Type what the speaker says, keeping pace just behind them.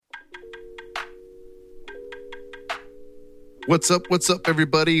What's up,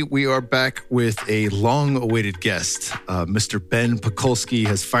 everybody? We are back with a long-awaited guest. Mr. Ben Pakulski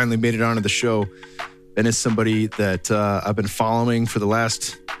has finally made it onto the show. Ben is somebody that I've been following for the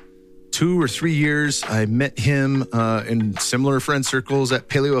last 2 or 3 years. I met him in similar friend circles at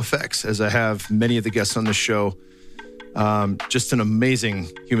PaleoFX, as I have many of the guests on the show. Just an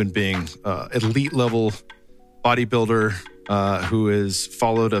amazing human being, elite-level bodybuilder who has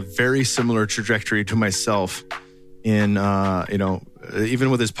followed a very similar trajectory to myself in,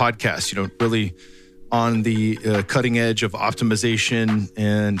 even with his podcast, really on the cutting edge of optimization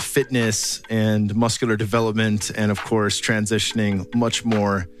and fitness and muscular development, and of course, transitioning much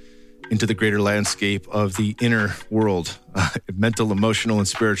more into the greater landscape of the inner world, mental, emotional, and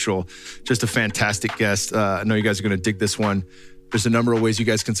spiritual. Just a fantastic guest. I know you guys are going to dig this one. There's a number of ways you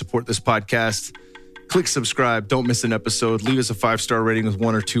guys can support this podcast. Click subscribe. Don't miss an episode. Leave us a 5-star rating with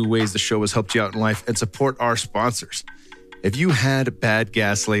 1 or 2 ways the show has helped you out in life, and support our sponsors. If you had bad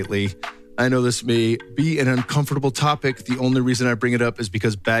gas lately, I know this may be an uncomfortable topic. The only reason I bring it up is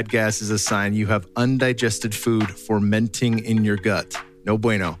because bad gas is a sign you have undigested food fermenting in your gut. No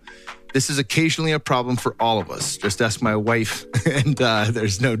bueno. This is occasionally a problem for all of us. Just ask my wife, and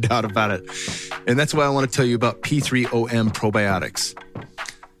there's no doubt about it. And that's why I want to tell you about P3OM probiotics.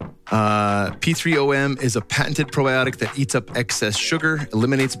 P3OM is a patented probiotic that eats up excess sugar,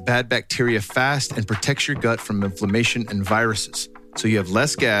 eliminates bad bacteria fast, and protects your gut from inflammation and viruses, so you have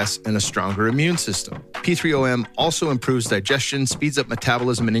less gas and a stronger immune system. P3OM also improves digestion, speeds up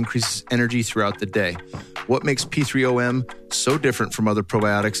metabolism, and increases energy throughout the day. What makes P3OM so different from other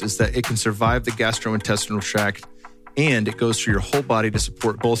probiotics is that it can survive the gastrointestinal tract, and it goes through your whole body to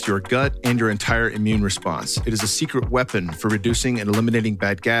support both your gut and your entire immune response. It is a secret weapon for reducing and eliminating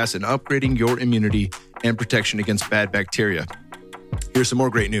bad gas and upgrading your immunity and protection against bad bacteria. Here's some more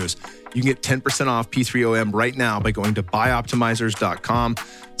great news. You can get 10% off P3OM right now by going to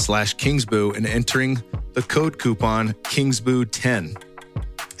buyoptimizers.com/Kingsboo and entering the code coupon Kingsboo10.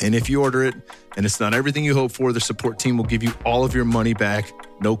 And if you order it and it's not everything you hope for, the support team will give you all of your money back,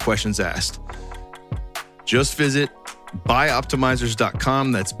 no questions asked. Just visit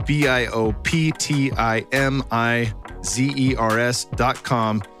buyoptimizers.com. That's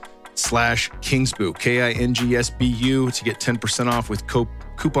BIOPTIMIZERS.com/Kingsboo, KINGSBU, to get 10% off with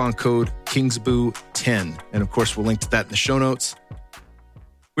coupon code Kingsboo10. And of course, we'll link to that in the show notes.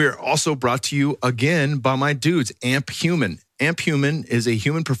 We are also brought to you again by my dudes, Amp Human. Amp Human is a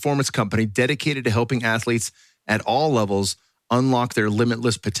human performance company dedicated to helping athletes at all levels unlock their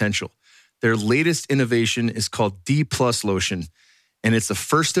limitless potential. Their latest innovation is called D+ Lotion, and it's the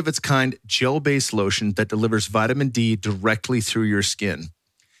first of its kind gel-based lotion that delivers vitamin D directly through your skin.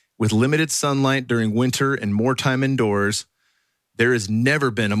 With limited sunlight during winter and more time indoors, there has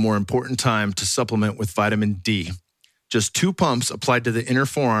never been a more important time to supplement with vitamin D. Just 2 pumps applied to the inner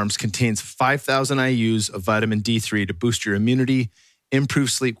forearms contains 5,000 IUs of vitamin D3 to boost your immunity,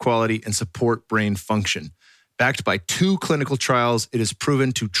 improve sleep quality, and support brain function. Backed by 2 clinical trials, it is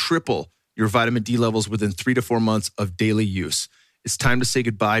proven to triple your vitamin D levels within 3 to 4 months of daily use. It's time to say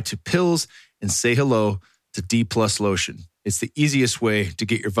goodbye to pills and say hello to D+ Lotion. It's the easiest way to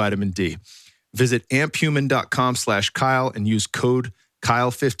get your vitamin D. Visit amphuman.com/Kyle and use code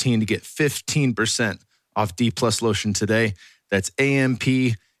Kyle15 to get 15% off D+ Lotion today. That's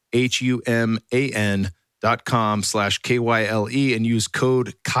amphuman.com/KYLE and use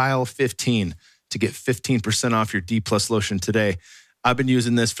code Kyle15 to get 15% off your D+ Lotion today. I've been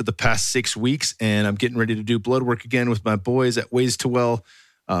using this for the past 6 weeks, and I'm getting ready to do blood work again with my boys at Ways to Well,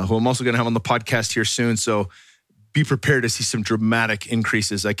 who I'm also going to have on the podcast here soon. So be prepared to see some dramatic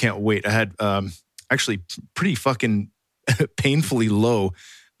increases. I can't wait. I had actually pretty fucking painfully low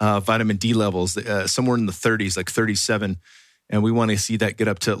vitamin D levels, somewhere in the 30s, like 37. And we want to see that get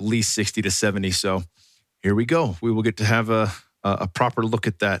up to at least 60 to 70. So here we go. We will get to have a proper look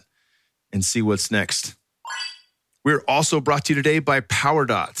at that and see what's next. We're also brought to you today by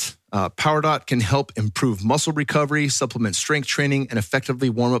PowerDot. PowerDot can help improve muscle recovery, supplement strength training, and effectively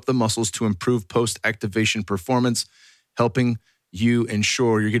warm up the muscles to improve post-activation performance, helping you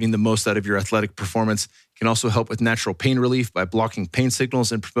ensure you're getting the most out of your athletic performance. It can also help with natural pain relief by blocking pain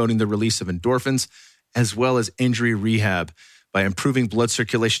signals and promoting the release of endorphins, as well as injury rehab by improving blood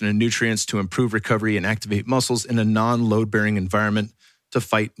circulation and nutrients to improve recovery and activate muscles in a non-load-bearing environment to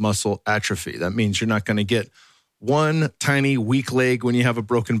fight muscle atrophy. That means you're not going to get one tiny weak leg when you have a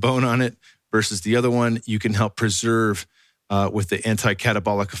broken bone on it versus the other one. You can help preserve with the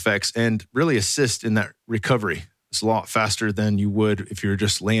anti-catabolic effects and really assist in that recovery. It's a lot faster than you would if you're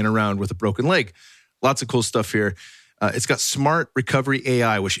just laying around with a broken leg. Lots of cool stuff here. It's got smart recovery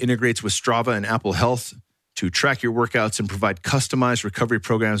AI, which integrates with Strava and Apple Health to track your workouts and provide customized recovery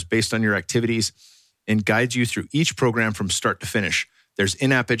programs based on your activities and guides you through each program from start to finish. There's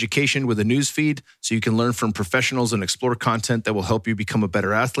in-app education with a news feed so you can learn from professionals and explore content that will help you become a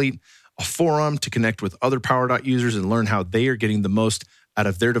better athlete, a forum to connect with other PowerDot users and learn how they are getting the most out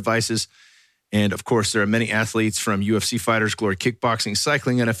of their devices. And of course, there are many athletes from UFC fighters, Glory Kickboxing,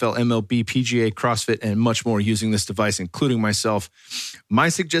 cycling, NFL, MLB, PGA, CrossFit, and much more using this device, including myself. My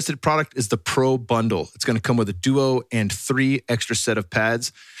suggested product is the Pro Bundle. It's going to come with a Duo and 3 extra set of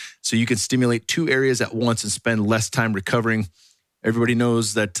pads, so you can stimulate 2 areas at once and spend less time recovering. Everybody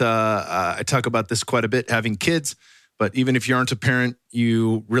knows that I talk about this quite a bit, having kids, but even if you aren't a parent,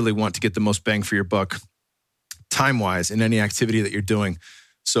 you really want to get the most bang for your buck time-wise in any activity that you're doing.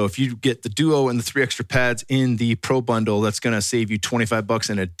 So if you get the Duo and the 3 extra pads in the Pro Bundle, that's going to save you $25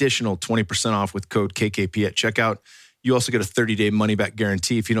 and additional 20% off with code KKP at checkout. You also get a 30-day money-back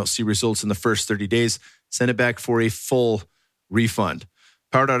guarantee. If you don't see results in the first 30 days, send it back for a full refund.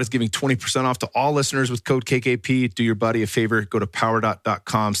 PowerDot is giving 20% off to all listeners with code KKP. Do your body a favor. Go to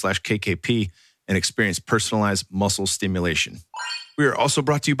powerdot.com/KKP and experience personalized muscle stimulation. We are also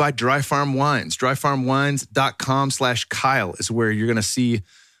brought to you by Dry Farm Wines. dryfarmwines.com/Kyle is where you're going to see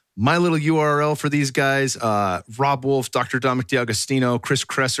my little URL for these guys. Rob Wolf, Dr. Dominic D'Agostino, Chris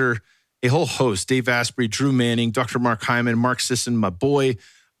Kresser, a whole host, Dave Asprey, Drew Manning, Dr. Mark Hyman, Mark Sisson, my boy.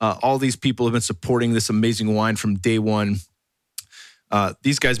 All these people have been supporting this amazing wine from day one.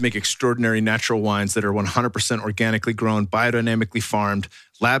 These guys make extraordinary natural wines that are 100% organically grown, biodynamically farmed,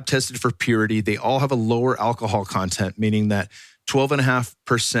 lab tested for purity. They all have a lower alcohol content, meaning that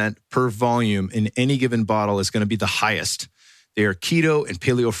 12.5% per volume in any given bottle is going to be the highest. They are keto and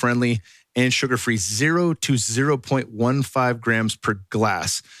paleo friendly and sugar-free, 0 to 0.15 grams per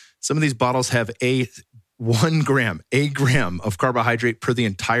glass. Some of these bottles have a gram of carbohydrate per the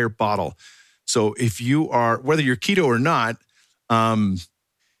entire bottle. So if you are, whether you're keto or not, and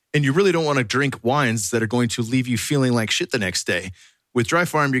you really don't want to drink wines that are going to leave you feeling like shit the next day, with Dry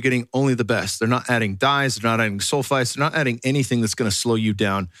Farm, you're getting only the best. They're not adding dyes. They're not adding sulfites. They're not adding anything that's going to slow you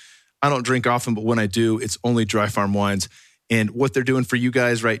down. I don't drink often, but when I do, it's only Dry Farm wines. And what they're doing for you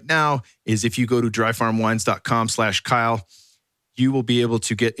guys right now is if you go to dryfarmwines.com/Kyle, you will be able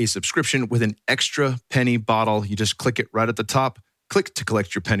to get a subscription with an extra penny bottle. You just click it right at the top. Click to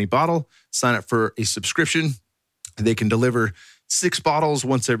collect your penny bottle. Sign up for a subscription. They can deliver 6 bottles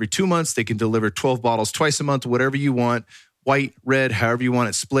once every 2 months. They can deliver 12 bottles twice a month, whatever you want. White, red, however you want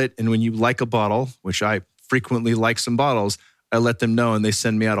it split. And when you like a bottle, which I frequently like some bottles, I let them know and they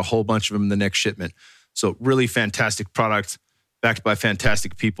send me out a whole bunch of them in the next shipment. So really fantastic product backed by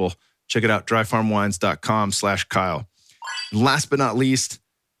fantastic people. Check it out, dryfarmwines.com/Kyle. And last but not least,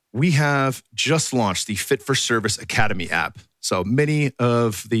 we have just launched the Fit for Service Academy app. So many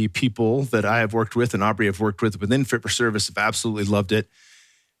of the people that I have worked with and Aubrey have worked with within Fit for Service have absolutely loved it.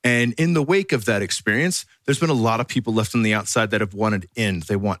 And in the wake of that experience, there's been a lot of people left on the outside that have wanted in.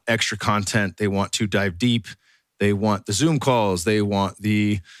 They want extra content. They want to dive deep. They want the Zoom calls. They want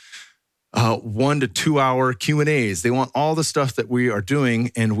the 1 to 2 hour Q&As. They want all the stuff that we are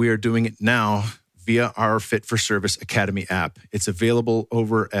doing, and we are doing it now via our Fit for Service Academy app. It's available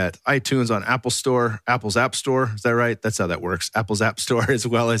over at iTunes on Apple's App Store. Is that right? That's how that works. Apple's App Store, as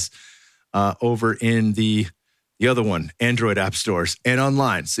well as over in the other one, Android app stores, and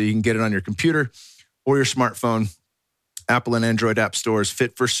online. So you can get it on your computer or your smartphone. Apple and Android app stores,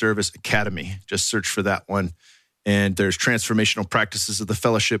 Fit for Service Academy. Just search for that one. And there's transformational practices of the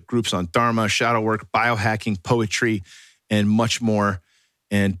fellowship, groups on Dharma, shadow work, biohacking, poetry, and much more.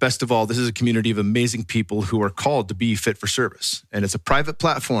 And best of all, this is a community of amazing people who are called to be fit for service. And it's a private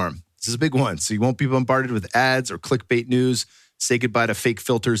platform. This is a big one. So you won't be bombarded with ads or clickbait news. Say goodbye to fake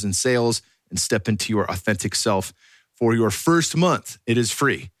filters and sales and step into your authentic self. For your first month, it is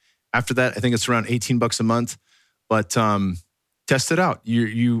free. After that, I think it's around $18 a month. But test it out.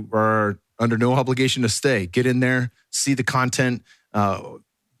 You are under no obligation to stay. Get in there, see the content.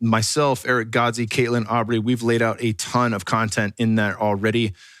 Myself, Eric Godzi, Caitlin, Aubrey, we've laid out a ton of content in there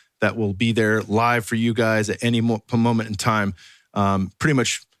already that will be there live for you guys at any moment in time. Pretty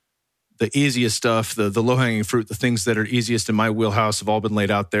much the easiest stuff, the low-hanging fruit, the things that are easiest in my wheelhouse have all been laid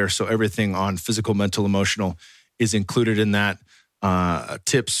out there. So everything on physical, mental, emotional is included in that.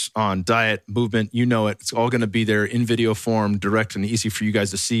 Tips on diet, movement, you know it. It's all going to be there in video form, direct and easy for you guys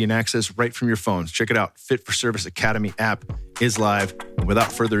to see and access right from your phones. Check it out. Fit for Service Academy app is live. And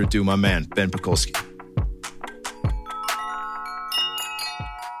without further ado, my man, Ben Pakulski.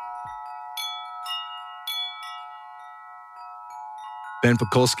 Ben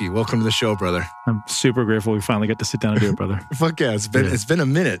Pakulski, welcome to the show, brother. I'm super grateful we finally got to sit down and do it, brother. Fuck yeah, it's been a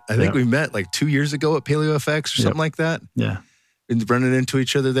minute. I think we met like 2 years ago at PaleoFX or something like that. Yeah. Been running into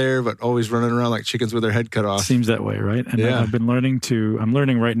each other there, but always running around like chickens with their head cut off. Seems that way, right? And I've been I'm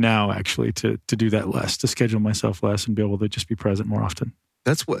learning right now actually to do that less, to schedule myself less and be able to just be present more often.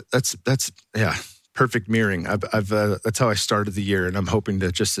 That's perfect mirroring. That's how I started the year, and I'm hoping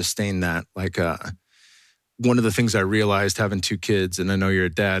to just sustain that. Like, one of the things I realized having 2 kids, and I know you're a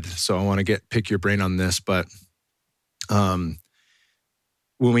dad, so I want to pick your brain on this, but when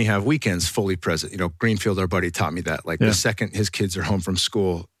we have weekends fully present, Greenfield, our buddy, taught me that. Like the second his kids are home from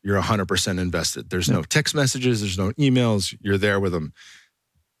school, you're 100% invested. There's no text messages, there's no emails, you're there with them.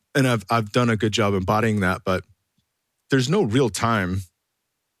 And I've done a good job embodying that, but there's no real time.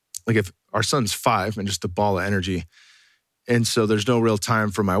 Like if our son's 5 and just a ball of energy, and so there's no real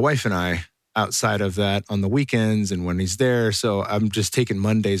time for my wife and I outside of that on the weekends and when he's there. So I'm just taking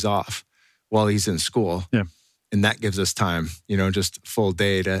Mondays off while he's in school. Yeah. And that gives us time, just full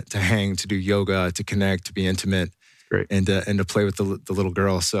day to hang, to do yoga, to connect, to be intimate. Great. And to play with the little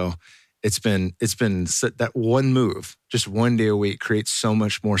girl. So it's been that one move, just one day a week, creates so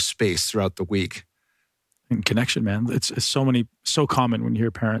much more space throughout the week. And connection, man. It's so common when you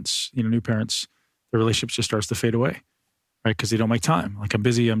hear parents, new parents, their relationships just starts to fade away. Right, because they don't make time. Like I'm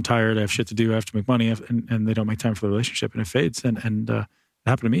busy, I'm tired, I have shit to do, I have to make money, and they don't make time for the relationship, and it fades. And it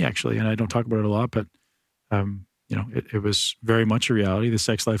happened to me actually, and I don't talk about it a lot, but it was very much a reality. The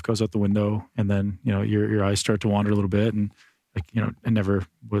sex life goes out the window, and then your eyes start to wander a little bit, and I never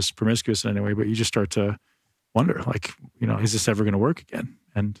was promiscuous in any way, but you just start to wonder, is this ever going to work again?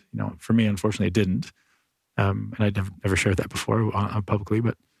 And for me, unfortunately, it didn't, and I never shared that before publicly,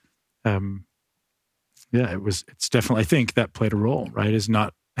 but. It's definitely, I think that played a role, right? Is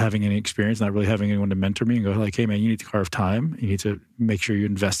not having any experience, not really having anyone to mentor me and go like, hey man, you need to carve time. You need to make sure you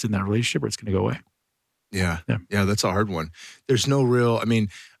invest in that relationship or it's going to go away. Yeah. That's a hard one. There's no real,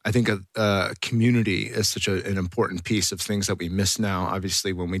 I think a community is such an important piece of things that we miss now.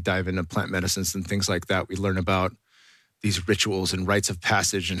 Obviously, when we dive into plant medicines and things like that, we learn about these rituals and rites of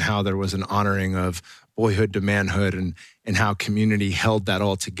passage and how there was an honoring of boyhood to manhood and how community held that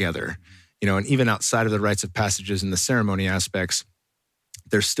all together. And even outside of the rites of passages and the ceremony aspects,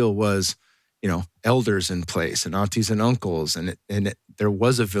 there still was, elders in place and aunties and uncles. And there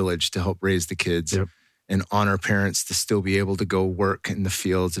was a village to help raise the kids and honor parents to still be able to go work in the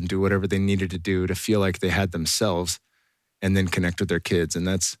fields and do whatever they needed to do to feel like they had themselves and then connect with their kids. And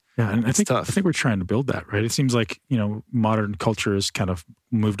that's tough. I think we're trying to build that, right? It seems like, modern culture has kind of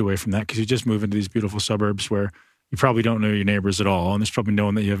moved away from that because you just move into these beautiful suburbs where you probably don't know your neighbors at all, and there's probably no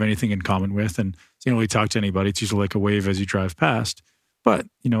one that you have anything in common with, and you don't really talk to anybody. It's usually like a wave as you drive past. But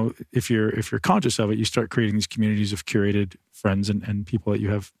if you're conscious of it, you start creating these communities of curated friends and people that you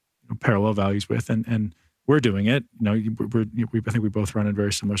have parallel values with, and we're doing it. I think we both run in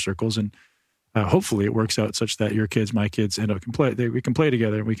very similar circles, and hopefully it works out such that your kids, my kids, end up we can play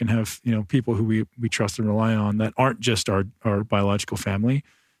together, and we can have people who we trust and rely on that aren't just our biological family.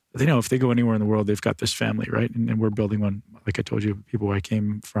 They know if they go anywhere in the world, they've got this family, right? And we're building one, like I told you, people I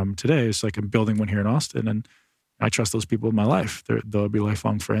came from today. It's like I'm building one here in Austin, and I trust those people in my life. They'll be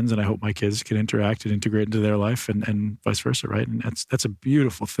lifelong friends, and I hope my kids can interact and integrate into their life and vice versa, right? And that's a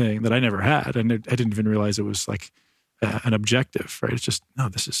beautiful thing that I never had, and I didn't even realize it was like an objective, right? It's just, I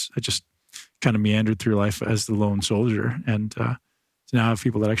just kind of meandered through life as the lone soldier, and to now have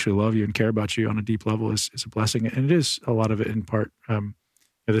people that actually love you and care about you on a deep level is a blessing, and it is a lot of it in part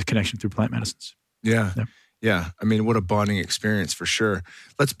the connection through plant medicines. Yeah. What a bonding experience for sure.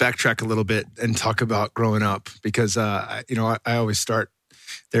 Let's backtrack a little bit and talk about growing up because, I always start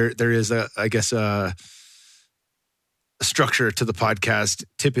there is a structure to the podcast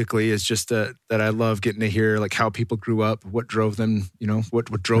typically is just that I love getting to hear like how people grew up, what drove them,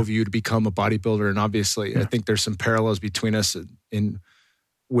 what drove you to become a bodybuilder. And obviously I think there's some parallels between us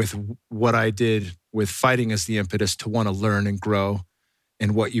with what I did with fighting as the impetus to want to learn and grow,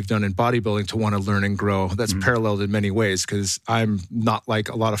 and what you've done in bodybuilding to want to learn and grow. That's paralleled in many ways because I'm not like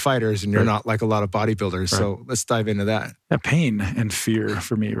a lot of fighters and you're not like a lot of bodybuilders. Right. So let's dive into that. Pain and fear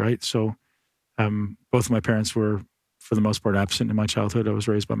for me, right? So both of my parents were, for the most part, absent in my childhood. I was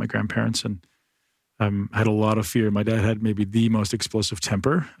raised by my grandparents and had a lot of fear. My dad had maybe the most explosive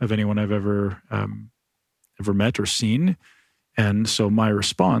temper of anyone I've ever met or seen. And so my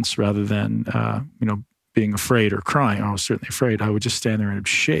response, rather than, being afraid or crying, I was certainly afraid, I would just stand there and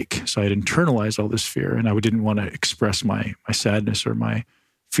shake. So I'd internalized all this fear, and I didn't want to express my sadness or my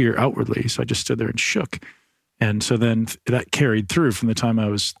fear outwardly. So I just stood there and shook. And so then that carried through from the time I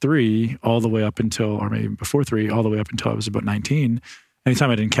was 3 all the way up until, or maybe before 3, all the way up until I was about 19. anytime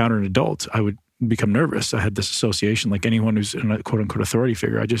I'd encounter an adult, I would become nervous. I had this association, like anyone who's a quote unquote authority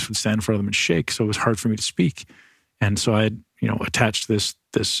figure, I just would stand in front of them and shake. So it was hard for me to speak. And so I had, attached this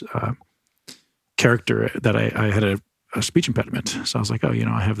character that I had a speech impediment. So I was like, I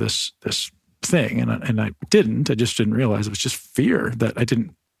have this thing. And I just didn't realize it was just fear that I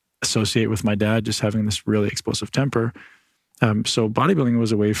didn't associate with my dad just having this really explosive temper. So bodybuilding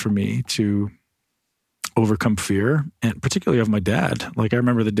was a way for me to overcome fear, and particularly of my dad. Like I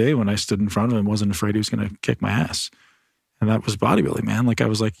remember the day when I stood in front of him, wasn't afraid he was going to kick my ass. And that was bodybuilding, man. Like I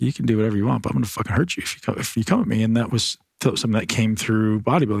was like, you can do whatever you want, but I'm going to fucking hurt you if you come at me. And that was something that came through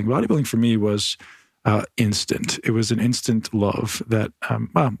bodybuilding. Bodybuilding for me was instant. It was an instant love that,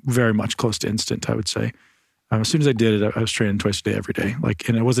 very much close to instant, I would say. As soon as I did it, I was training twice a day, every day. Like,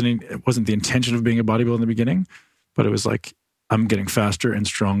 and it wasn't the intention of being a bodybuilder in the beginning, but it was like, I'm getting faster and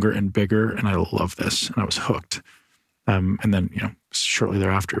stronger and bigger, and I love this. And I was hooked. And then, shortly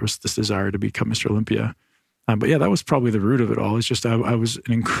thereafter, it was this desire to become Mr. Olympia. But yeah, that was probably the root of it all. It's just I was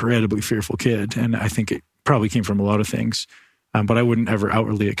an incredibly fearful kid, and I think it probably came from a lot of things. But I wouldn't ever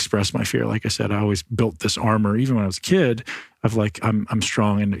outwardly express my fear. Like I said, I always built this armor, even when I was a kid, of like I'm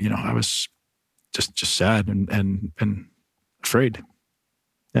strong, and I was just sad and afraid.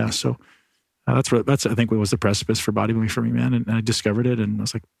 Yeah, so. That's I think what was the precipice for bodybuilding for me, man. And I discovered it, and I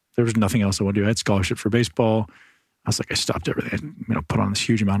was like, there was nothing else I wanted to do. I had scholarship for baseball. I was like, I stopped everything. I put on this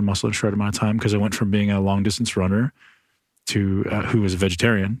huge amount of muscle in a short amount of time because I went from being a long distance runner to who was a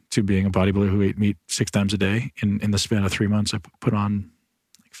vegetarian to being a bodybuilder who ate meat 6 times a day. In the span of 3 months, I put on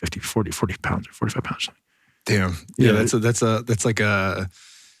like 40 pounds or 45 pounds. Damn. Yeah, that's like a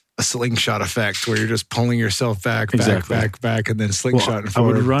slingshot effect where you're just pulling yourself back, and then slingshot and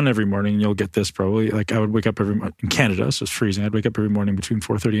forward. I would run every morning, and you'll get this probably. Like I would wake up in Canada, so it's freezing. I'd wake up every morning between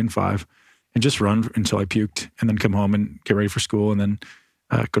 4:30 and 5 and just run until I puked, and then come home and get ready for school, and then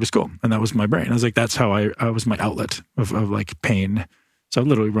go to school. And that was my brain. I was like, that's how I was my outlet of like pain. So I'd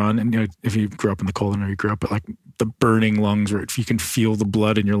literally run, and if you grew up in the cold or you grew up at like the burning lungs where if you can feel the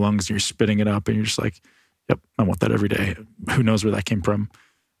blood in your lungs and you're spitting it up and you're just like, yep, I want that every day. Who knows where that came from?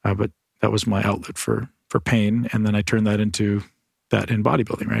 But that was my outlet for pain, and then I turned that into that in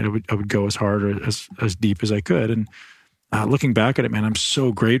bodybuilding. Right, I would go as hard or as deep as I could. And looking back at it, man, I'm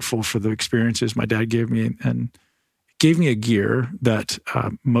so grateful for the experiences my dad gave me, and it gave me a gear that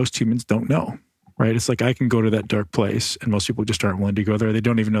most humans don't know. Right, it's like I can go to that dark place, and most people just aren't willing to go there. They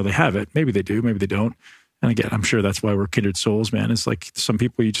don't even know they have it. Maybe they do, maybe they don't. And again, I'm sure that's why we're kindred souls, man. It's like some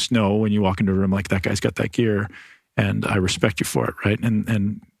people you just know when you walk into a room, like that guy's got that gear, and I respect you for it. Right,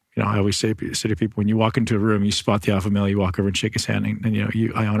 and I always say to people, when you walk into a room, you spot the alpha male, you walk over and shake his hand,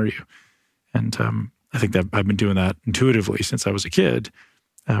 and I honor you. And I think that I've been doing that intuitively since I was a kid,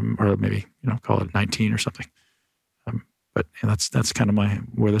 or maybe call it 19 or something. But that's kind of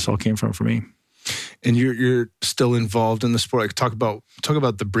where this all came from for me. And you're still involved in the sport. Like talk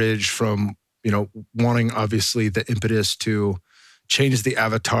about the bridge from wanting obviously the impetus to change the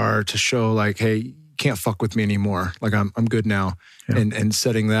avatar to show like, hey, can't fuck with me anymore. Like I'm good now. Yeah. And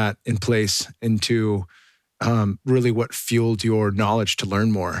setting that in place into really what fueled your knowledge to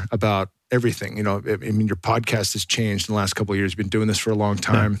learn more about everything. I mean, your podcast has changed in the last couple of years. You've been doing this for a long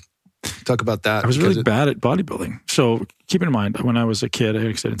time. Yeah. Talk about that. I was really bad at bodybuilding. So keep in mind, when I was a kid, I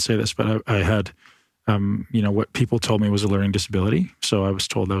didn't say this, but I had, what people told me was a learning disability. So I was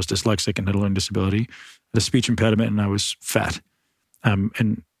told I was dyslexic and had a learning disability, had a speech impediment, and I was fat.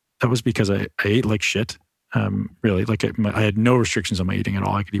 And that was because I ate like shit. Really, like I had no restrictions on my eating at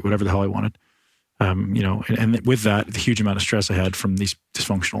all. I could eat whatever the hell I wanted. And with that, the huge amount of stress I had from these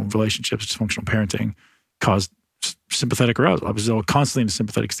dysfunctional relationships, dysfunctional parenting, caused sympathetic arousal. I was constantly in a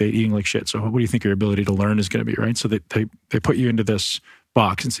sympathetic state, eating like shit. So what do you think your ability to learn is going to be, right? So they put you into this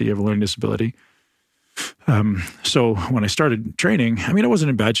box and say you have a learning disability. So when I started training, I mean, I wasn't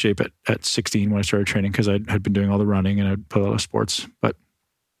in bad shape at 16 when I started training because I had been doing all the running and I'd played a lot of sports, but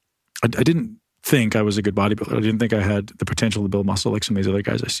I didn't think I was a good bodybuilder. I didn't think I had the potential to build muscle like some of these other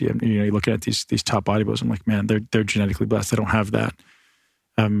guys I see. You're looking at these top bodybuilders, I'm like, man, they're genetically blessed. They don't have that.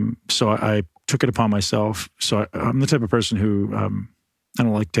 So I took it upon myself. So I'm the type of person who I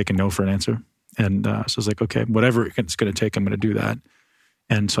don't like taking no for an answer. And so I was like, okay, whatever it's going to take, I'm going to do that.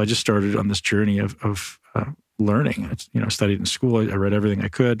 And so I just started on this journey of learning. I studied in school. I read everything I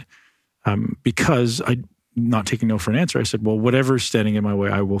could because not taking no for an answer. I said, well, whatever's standing in my way,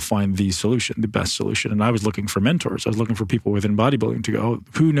 I will find the solution, the best solution. And I was looking for mentors. I was looking for people within bodybuilding to go,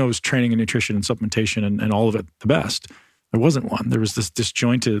 who knows training and nutrition and supplementation and all of it the best? There wasn't one. There was this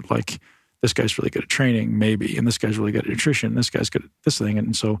disjointed, like, this guy's really good at training, maybe, and this guy's really good at nutrition, this guy's good at this thing.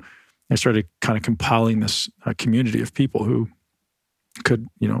 And so I started kind of compiling this community of people who could,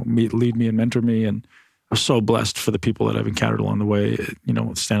 lead me and mentor me. And I was so blessed for the people that I've encountered along the way,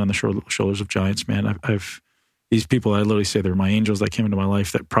 stand on the shoulders of giants, man. I've these people, I literally say they're my angels that came into my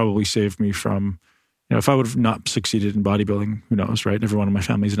life that probably saved me from, if I would have not succeeded in bodybuilding, who knows, right? Everyone in my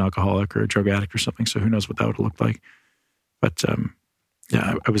family is an alcoholic or a drug addict or something. So who knows what that would have looked like. But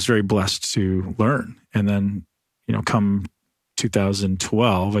I was very blessed to learn. And then, come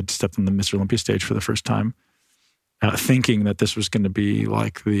 2012, I stepped on the Mr. Olympia stage for the first time, thinking that this was going to be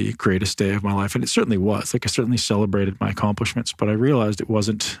like the greatest day of my life. And it certainly was. Like I certainly celebrated my accomplishments, but I realized it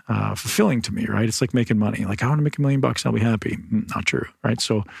wasn't fulfilling to me, right? It's like making money. Like I want to make $1 million, I'll be happy. Not true, right?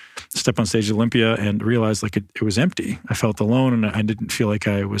 So I stepped on stage at Olympia and realized like it was empty. I felt alone and I didn't feel like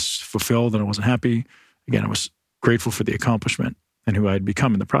I was fulfilled and I wasn't happy. Again, I was grateful for the accomplishment and who I had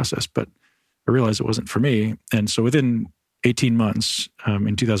become in the process, but I realized it wasn't for me. And so within 18 months,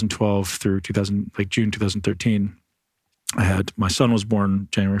 in 2012 through June 2013, my son was born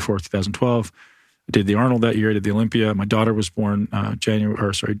January 4th, 2012. I did the Arnold that year. I did the Olympia. My daughter was born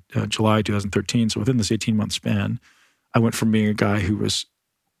July 2013. So within this 18-month span, I went from being a guy who was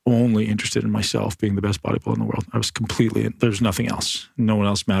only interested in myself being the best bodybuilder in the world. I was there was nothing else. No one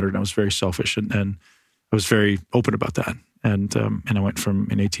else mattered. I was very selfish and I was very open about that. And I went from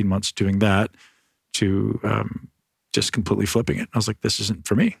in 18 months doing that to just completely flipping it. I was like, this isn't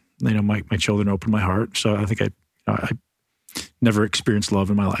for me. My children opened my heart. So I think I never experienced love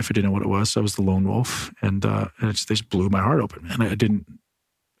in my life. I didn't know what it was. I was the lone wolf, and they just blew my heart open. And I didn't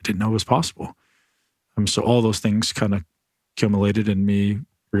know it was possible. So all those things kind of accumulated in me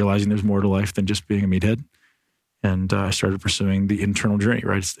realizing there's more to life than just being a meathead. And I started pursuing the internal journey,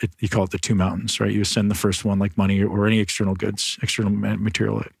 right? You call it the 2 mountains, right? You ascend the first one like money or any external goods, external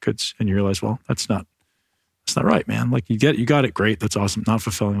material goods, and you realize, well, that's not right, man. Like you got it, great, that's awesome, not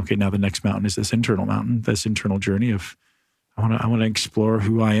fulfilling. Okay, now the next mountain is this internal mountain, this internal journey of I want to explore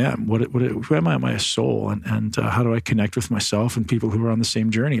who I am. Who am I? Am I a soul? And how do I connect with myself and people who are on the same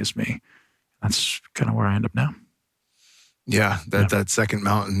journey as me? That's kind of where I end up now. Yeah, that second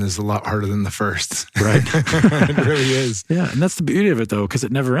mountain is a lot harder than the first. Right. It really is. Yeah, and that's the beauty of it, though, because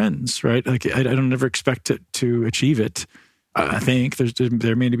it never ends, right? Like I don't never expect it to achieve it. I think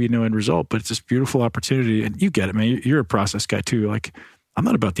there may be no end result, but it's this beautiful opportunity. And you get it, man. You're a process guy, too. Like, I'm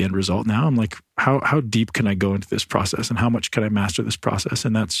not about the end result now. I'm like, how deep can I go into this process and how much can I master this process?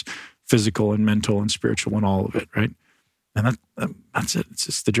 And that's physical and mental and spiritual and all of it, right? And that's it. It's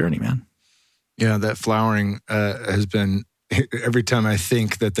just the journey, man. Yeah, that flowering has been, every time I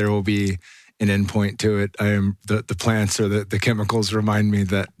think that there will be an endpoint to it, the plants or the chemicals remind me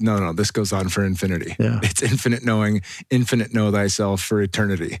that no, this goes on for infinity. Yeah. It's infinite knowing, infinite know thyself for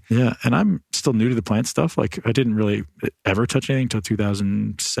eternity. Yeah, and I'm still new to the plant stuff. Like I didn't really ever touch anything until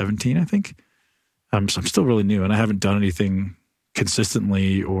 2017, I think. So I'm still really new, and I haven't done anything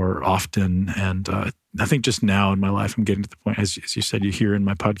consistently or often. And I think just now in my life, I'm getting to the point, as you said, you hear in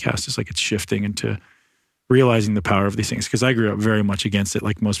my podcast, it's like it's shifting into realizing the power of these things. Because I grew up very much against it,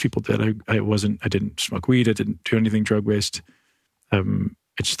 like most people did. I didn't smoke weed. I didn't do anything drug-based. I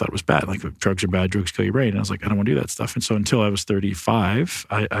just thought it was bad. Like drugs are bad, drugs kill your brain. And I was like, I don't want to do that stuff. And so until I was 35,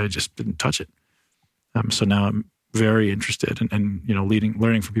 I just didn't touch it. So now I'm very interested in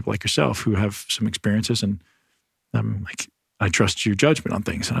learning from people like yourself who have some experiences, and like I trust your judgment on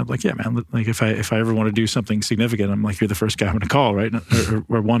things. And I'm like, yeah, man. Like if I ever want to do something significant, I'm like, you're the first guy I'm going to call, right?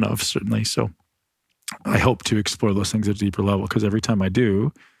 Or one of, certainly. So I hope to explore those things at a deeper level, because every time I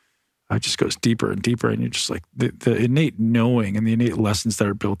do, it just goes deeper and deeper, and you're just like the innate knowing and the innate lessons that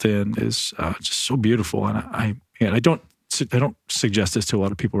are built in is just so beautiful. And I don't suggest this to a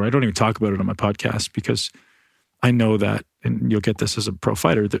lot of people, right? I don't even talk about it on my podcast, because I know that, and you'll get this as a pro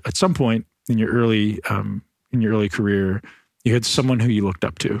fighter, that at some point in your early career, you had someone who you looked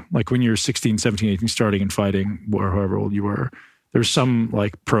up to. Like when you're 16, 17, 18, starting and fighting, or however old you were, there was some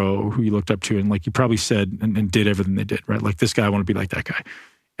like pro who you looked up to, and like you probably said and did everything they did, right? Like this guy, I want to be like that guy.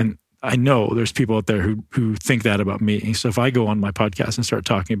 And I know there's people out there who think that about me. So if I go on my podcast and start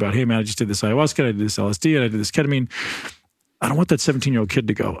talking about, hey man, I just did this ayahuasca, I did this LSD, and I did this ketamine, I don't want that 17-year-old kid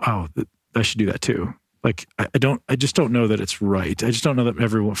to go, oh, I should do that too. Like I just don't know that it's right. I just don't know that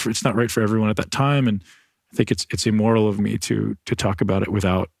it's not right for everyone at that time. And I think it's immoral of me to talk about it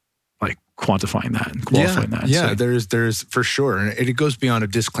without like quantifying that and qualifying that. Yeah, there's for sure. And it goes beyond a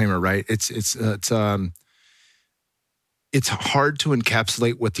disclaimer, right? It's hard to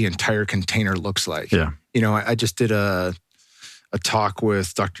encapsulate what the entire container looks like. Yeah. I just did a talk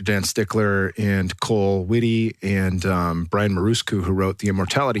with Dr. Dan Stickler and Cole Whitty and Brian Maruscu, who wrote The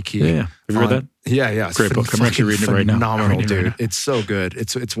Immortality Key. Yeah. Have you read that? Yeah. Great book. I'm actually reading it right now. Phenomenal, dude. It's so good.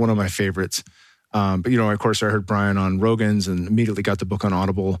 It's one of my favorites. But, of course, I heard Brian on Rogan's and immediately got the book on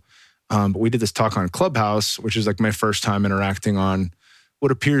Audible. But we did this talk on Clubhouse, which is like my first time interacting on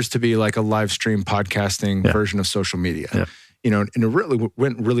what appears to be like a live stream podcasting version of social media. And it really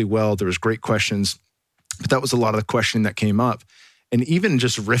went really well. There was great questions, but that was a lot of the questioning that came up. And even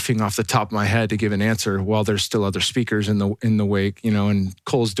just riffing off the top of my head to give an answer while there's still other speakers in the wake, and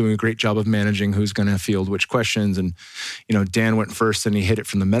Cole's doing a great job of managing who's going to field which questions. And, Dan went first and he hit it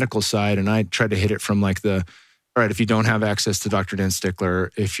from the medical side. And I tried to hit it from like all right, if you don't have access to Dr. Dan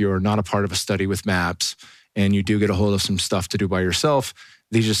Stickler, if you're not a part of a study with MAPS and you do get a hold of some stuff to do by yourself,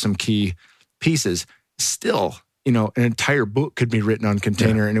 these are some key pieces. Still, an entire book could be written on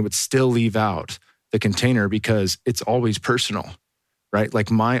container and it would still leave out the container because it's always personal. Right? Like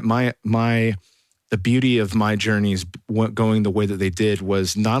the beauty of my journeys going the way that they did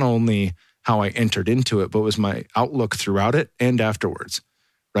was not only how I entered into it, but was my outlook throughout it and afterwards.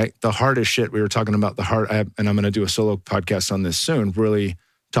 Right? The hardest shit, we were talking about and I'm going to do a solo podcast on this soon, really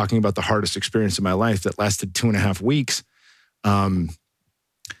talking about the hardest experience of my life that lasted 2.5 weeks.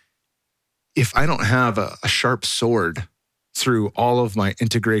 If I don't have a sharp sword through all of my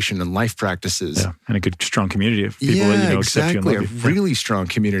integration and life practices. And a good, strong community of people that accept you and love you. A really strong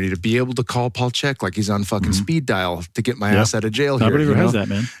community to be able to call Paul Check like he's on fucking speed dial to get my ass out of jail here. Not everyone has that,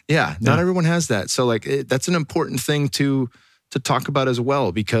 man. Not everyone has that. So that's an important thing to talk about as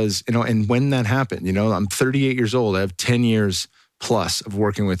well because, and when that happened, I'm 38 years old. I have 10 years plus of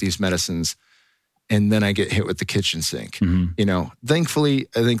working with these medicines. And then I get hit with the kitchen sink. Thankfully,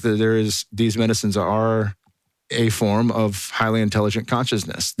 I think that these medicines are a form of highly intelligent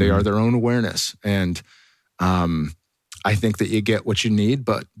consciousness. They are their own awareness. And I think that you get what you need,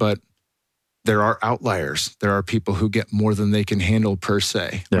 but there are outliers. There are people who get more than they can handle per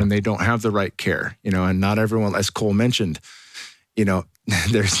se when they don't have the right care, and not everyone, as Cole mentioned,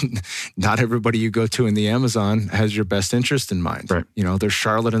 there's not everybody you go to in the Amazon has your best interest in mind. Right. There's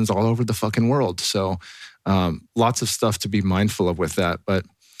charlatans all over the fucking world. So lots of stuff to be mindful of with that. But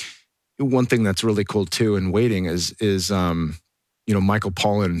one thing that's really cool too in waiting is Michael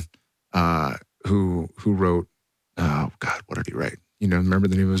Pollan, who wrote, oh God, what did he write? Remember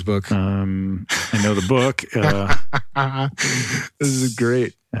the name of his book? I know the book. This is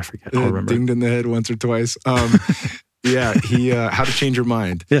great. I forget. I'll remember. Dinged in the head once or twice. He How to Change Your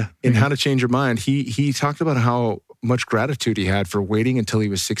Mind. Yeah. In How to Change Your Mind, he talked about how much gratitude he had for waiting until he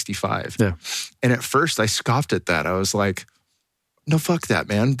was 65. Yeah. And at first I scoffed at that. I was like, no, fuck that,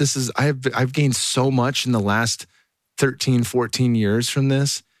 man. I've gained so much in the last 13, 14 years from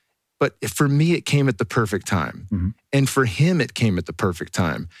this. But for me, it came at the perfect time. Mm-hmm. And for him, it came at the perfect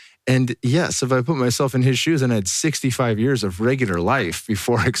time. And yes, if I put myself in his shoes and I had 65 years of regular life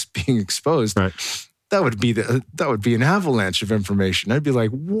before being exposed, right, that would be an avalanche of information. I'd be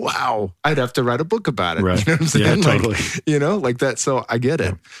like, wow, I'd have to write a book about it. Right. You know what I'm saying? Yeah, totally. Like that. So I get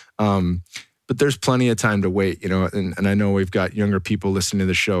it. But there's plenty of time to wait, and I know we've got younger people listening to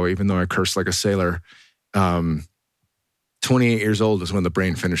the show, even though I curse like a sailor. 28 years old is when the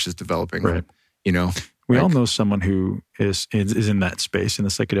brain finishes developing. Right. We all know someone who is in that space, in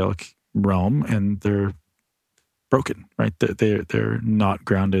the psychedelic realm, and they're broken, right? They're not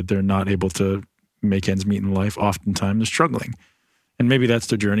grounded. They're not able to make ends meet in life. Oftentimes they're struggling. And maybe that's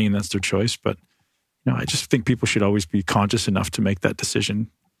their journey and that's their choice. But, I just think people should always be conscious enough to make that decision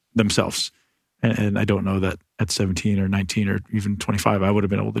themselves. And I don't know that at 17 or 19 or even 25, I would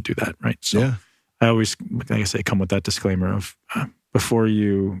have been able to do that, right? So I always, like I say, come with that disclaimer of before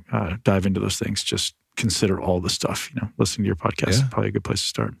you dive into those things, just consider all the stuff. Listening to your podcast is probably a good place to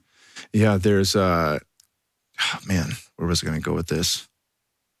start. Yeah, there's where was I going to go with this?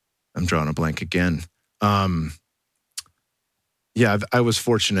 I'm drawing a blank again. I was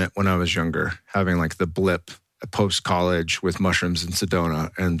fortunate when I was younger, having like the blip post-college with mushrooms and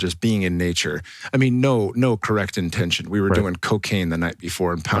Sedona and just being in nature. I mean, no correct intention. We were doing cocaine the night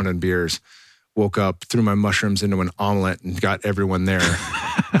before and pounding beers. Woke up, threw my mushrooms into an omelet and got everyone there.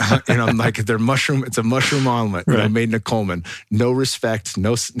 And I'm like, it's a mushroom omelet made in a Coleman. No respect,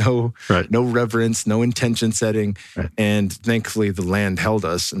 no reverence, no intention setting. Right. And thankfully the land held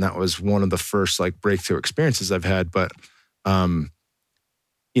us. And that was one of the first breakthrough experiences I've had. But,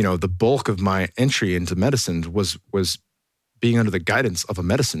 the bulk of my entry into medicine was being under the guidance of a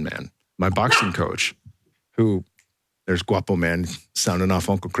medicine man, my boxing coach, who... There's Guapo Man sounding off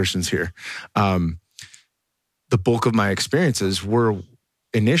Uncle Christian's here. The bulk of my experiences were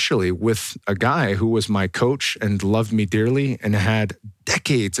initially with a guy who was my coach and loved me dearly and had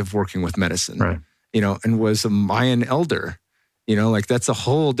decades of working with medicine, right. And was a Mayan elder. That's a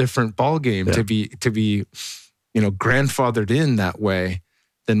whole different ballgame to be grandfathered in that way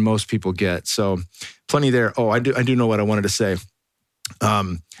than most people get. So plenty there. Oh, I do know what I wanted to say.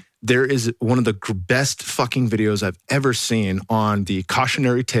 There is one of the best fucking videos I've ever seen on the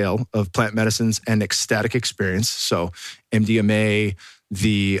cautionary tale of plant medicines and ecstatic experience. So MDMA,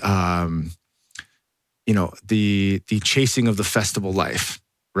 the chasing of the festival life,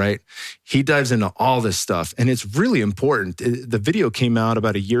 right? He dives into all this stuff, and it's really important. The video came out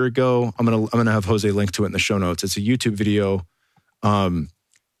about a year ago. I'm gonna have Jose link to it in the show notes. It's a YouTube video.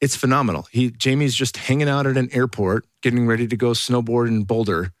 It's phenomenal. Jamie's just hanging out at an airport, getting ready to go snowboard in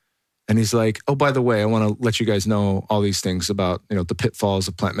Boulder. And he's like, oh, by the way, I want to let you guys know all these things about, the pitfalls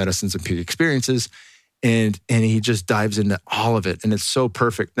of plant medicines and peak experiences. And he just dives into all of it. And it's so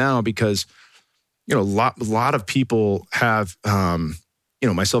perfect now because, a lot of people have,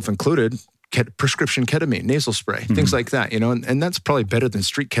 myself included, prescription ketamine, nasal spray, things like that, and that's probably better than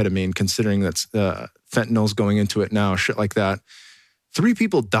street ketamine, considering that's fentanyl's going into it now, shit like that. 3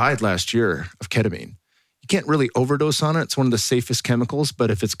 people died last year of ketamine. You can't really overdose on it. It's one of the safest chemicals,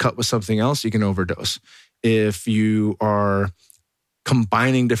 but if it's cut with something else, you can overdose. If you are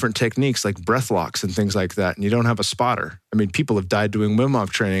combining different techniques like breath locks and things like that, and you don't have a spotter. I mean, people have died doing Wim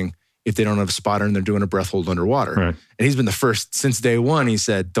Hof training if they don't have a spotter and they're doing a breath hold underwater. Right. And he's been the first since day one. He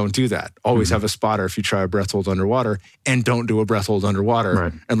said, don't do that. Always have a spotter if you try a breath hold underwater, and don't do a breath hold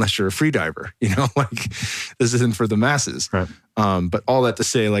underwater unless you're a free diver. This isn't for the masses. Right. But all that to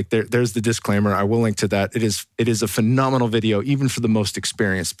say, there's the disclaimer. I will link to that. It is a phenomenal video, even for the most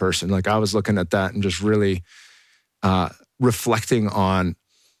experienced person. I was looking at that and just really reflecting on,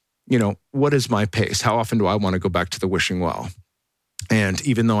 what is my pace? How often do I want to go back to the wishing well? And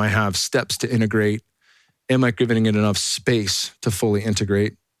even though I have steps to integrate, am I giving it enough space to fully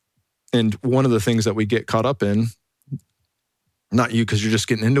integrate? And one of the things that we get caught up in, not you because you're just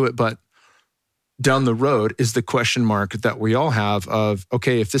getting into it, but down the road is the question mark that we all have of,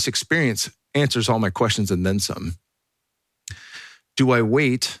 okay, if this experience answers all my questions and then some, do I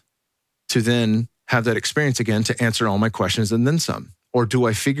wait to then have that experience again to answer all my questions and then some? Or do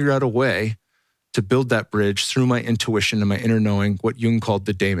I figure out a way to build that bridge through my intuition and my inner knowing, what Jung called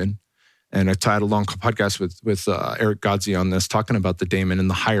the daemon? And I tied a long podcast with Eric Godsey on this, talking about the daemon and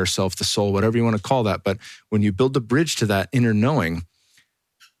the higher self, the soul, whatever you want to call that. But when you build the bridge to that inner knowing,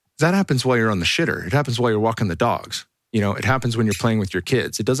 that happens while you're on the shitter. It happens while you're walking the dogs. It happens when you're playing with your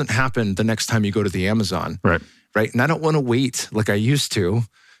kids. It doesn't happen the next time you go to the Amazon. Right. And I don't want to wait like I used to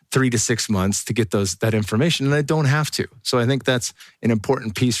 3 to 6 months to get that information, and I don't have to. So I think that's an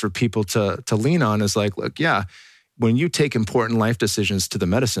important piece for people to lean on is look, when you take important life decisions to the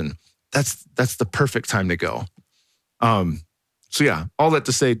medicine, that's the perfect time to go. All that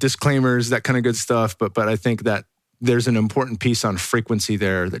to say, disclaimers, that kind of good stuff. But I think that there's an important piece on frequency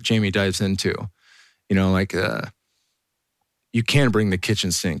there that Jamie dives into. You can bring the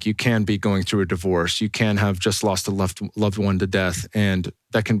kitchen sink. You can be going through a divorce. You can have just lost a loved one to death. And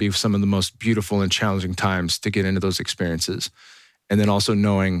that can be some of the most beautiful and challenging times to get into those experiences. And then also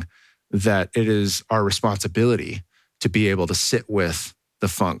knowing that it is our responsibility to be able to sit with the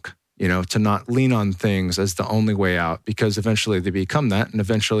funk, to not lean on things as the only way out, because eventually they become that and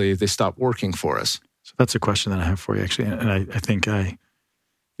eventually they stop working for us. So that's a question that I have for you, actually. And I think I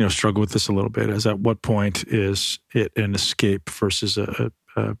struggle with this a little bit, is at what point is it an escape versus a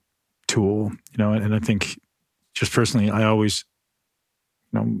tool, and I think just personally, I always,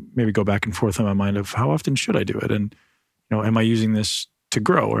 maybe go back and forth in my mind of how often should I do it? And, am I using this to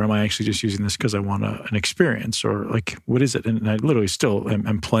grow, or am I actually just using this because I want an experience, or what is it? And I literally still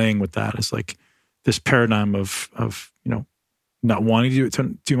am playing with that. It's this paradigm of not wanting to do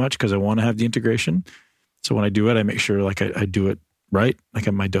it too much because I want to have the integration. So when I do it, I make sure I do it right.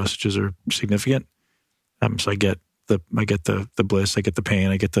 My dosages are significant. So I get the bliss, I get the pain,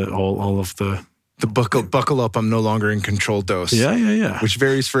 I get all of the buckle up. I'm no longer in controlled dose. Yeah. Which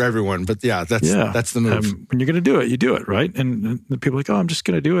varies for everyone, but that's the move. When you're going to do it, you do it, right? And the people are like, oh, I'm just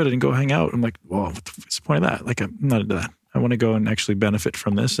going to do it and go hang out. I'm like, well, what's the point of that? I'm not into that. I want to go and actually benefit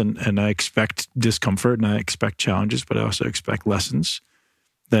from this, and I expect discomfort and I expect challenges, but I also expect lessons.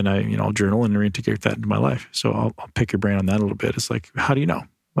 Then I'll journal and reintegrate that into my life. So I'll pick your brain on that a little bit. It's how do you know?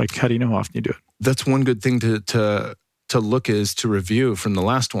 How do you know how often you do it? That's one good thing to look is to review from the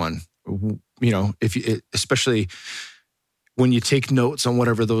last one. If you, especially when you take notes on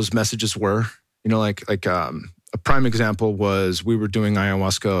whatever those messages were, a prime example was we were doing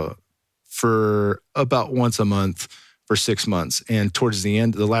ayahuasca for about once a month for 6 months. And towards the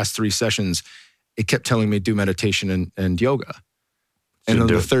end, the last 3 sessions, it kept telling me do meditation and yoga. And on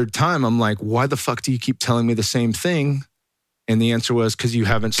the third time, I'm like, why the fuck do you keep telling me the same thing? And the answer was because you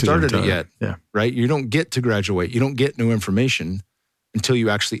haven't started it yet, right? You don't get to graduate. You don't get new information until you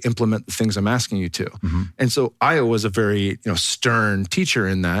actually implement the things I'm asking you to. Mm-hmm. And so Io was a very, stern teacher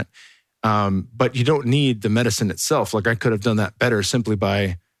in that. But you don't need the medicine itself. Like I could have done that better simply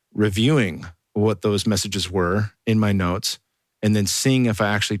by reviewing what those messages were in my notes and then seeing if I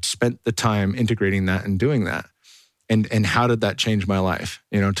actually spent the time integrating that and doing that. And how did that change my life?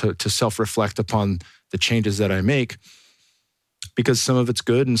 To self-reflect upon the changes that I make, because some of it's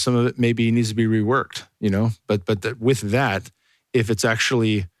good and some of it maybe needs to be reworked, but with that,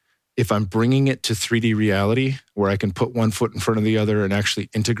 if I'm bringing it to 3D reality where I can put one foot in front of the other and actually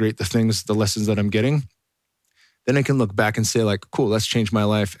integrate the lessons that I'm getting, then I can look back and say like, cool, let's change my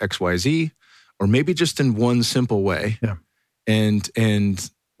life X, Y, Z, or maybe just in one simple way. Yeah. And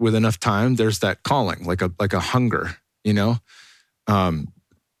with enough time, there's that calling, like a hunger, you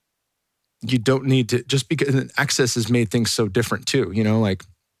don't need to, just because access has made things so different too, like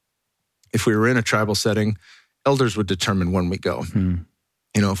if we were in a tribal setting, elders would determine when we go.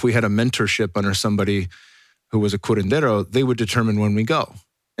 If we had a mentorship under somebody who was a curandero, they would determine when we go.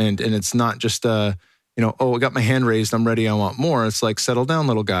 And it's not just, I got my hand raised, I'm ready, I want more. It's like, settle down,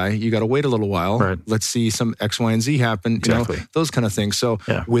 little guy. You got to wait a little while. Right. Let's see some X, Y, and Z happen, Exactly. Those kind of things. So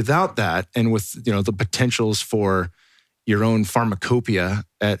without that, and with, the potentials for your own pharmacopoeia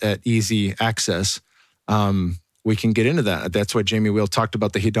at easy access, we can get into that. That's why Jamie Wheal talked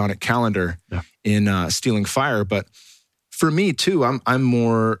about the hedonic calendar in Stealing Fire. But for me too, I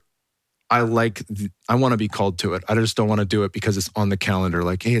want to be called to it. I just don't want to do it because it's on the calendar.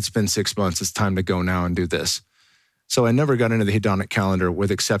 Like, hey, it's been 6 months. It's time to go now and do this. So I never got into the hedonic calendar, with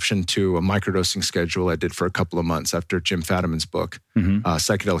exception to a microdosing schedule I did for a couple of months after Jim Fadiman's book,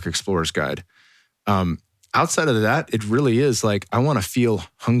 Psychedelic Explorer's Guide. Outside of that, it really is like, I want to feel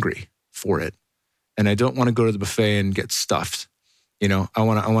hungry for it. And I don't want to go to the buffet and get stuffed. I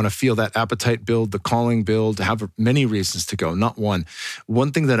want to feel that appetite build, the calling build, to have many reasons to go, not one.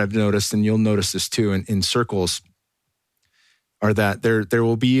 One thing that I've noticed, and you'll notice this too in circles, are that there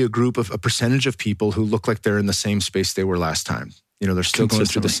will be a percentage of people who look like they're in the same space they were last time. They're still going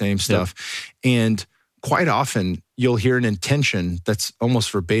through the same stuff. Yep. And quite often you'll hear an intention that's almost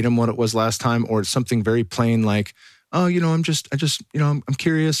verbatim what it was last time, or it's something very plain like, oh, I'm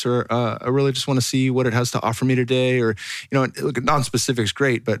curious, or I really just want to see what it has to offer me today, or, look, non-specific is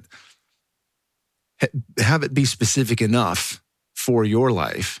great, but have it be specific enough for your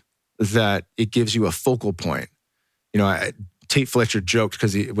life that it gives you a focal point. Tate Fletcher joked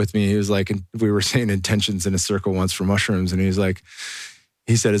he was like, and we were saying intentions in a circle once for mushrooms, and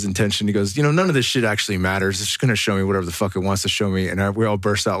he said his intention, he goes, none of this shit actually matters. It's just going to show me whatever the fuck it wants to show me. And we all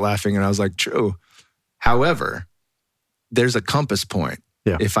burst out laughing, and I was like, true. However, there's a compass point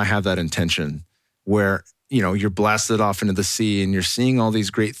if I have that intention where, you're blasted off into the sea and you're seeing all these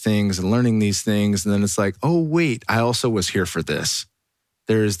great things and learning these things. And then it's like, oh, wait, I also was here for this.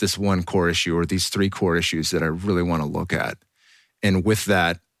 There is this one core issue or these 3 core issues that I really want to look at. And with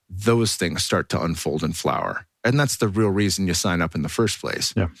that, those things start to unfold and flower. And that's the real reason you sign up in the first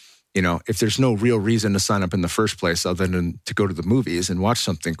place. Yeah. If there's no real reason to sign up in the first place other than to go to the movies and watch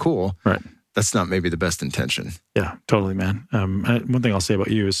something cool, right, that's not maybe the best intention. Yeah, totally, man. One thing I'll say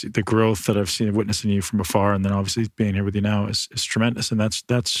about you is the growth that I've seen, witnessing you from afar, and then obviously being here with you now is tremendous. And that's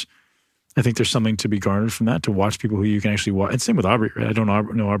I think there's something to be garnered from that, to watch people who you can actually watch. And same with Aubrey, right? I don't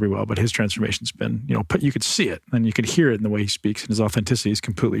know Aubrey well, but his transformation's been, you could see it and you could hear it in the way he speaks, and his authenticity is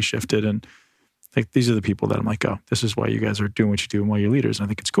completely shifted. And I think these are the people that I'm like, oh, this is why you guys are doing what you do and why you're leaders. And I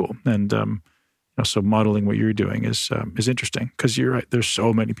think it's cool. And, so modeling what you're doing is interesting, because you're right. There's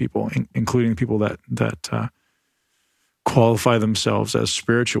so many people, including people that qualify themselves as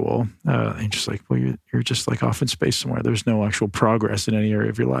spiritual, and just like, well, you're just like off in space somewhere. There's no actual progress in any area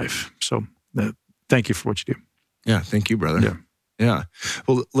of your life. So thank you for what you do. Yeah, thank you, brother. Yeah.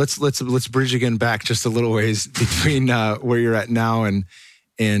 Well, let's bridge again back just a little ways between where you're at now and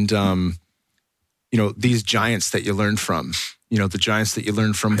these giants that you learned from. The giants that you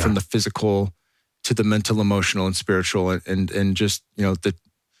learned from the physical to the mental, emotional, and spiritual, and just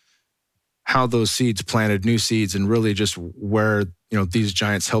how those seeds planted new seeds, and really just where these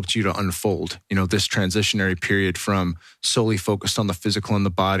giants helped you to unfold. This transitionary period from solely focused on the physical and the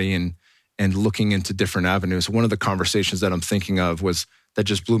body, and looking into different avenues. One of the conversations that I'm thinking of that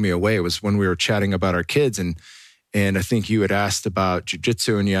just blew me away was when we were chatting about our kids, and I think you had asked about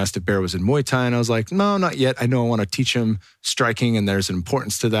jiu-jitsu, and you asked if Bear was in Muay Thai, and I was like, no, not yet. I know I want to teach him striking, and there's an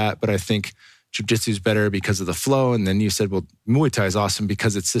importance to that, but I think jiu-jitsu is better because of the flow. And then you said, well, Muay Thai is awesome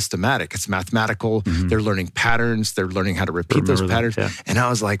because it's systematic. It's mathematical. Mm-hmm. They're learning patterns. They're learning how to repeat those patterns. Yeah. And I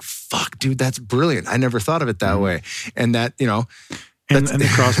was like, fuck, dude, that's brilliant. I never thought of it that way. And that, And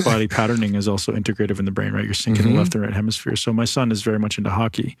the cross-body patterning is also integrative in the brain, right? You're syncing the left and right hemisphere. So my son is very much into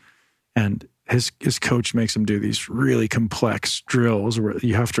hockey, and his coach makes him do these really complex drills where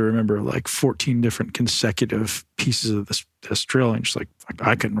you have to remember like 14 different consecutive pieces of this drill. And just like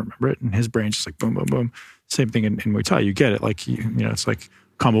I couldn't remember it. And his brain's just like boom, boom, boom. Same thing in Muay Thai. You get it. Like, it's like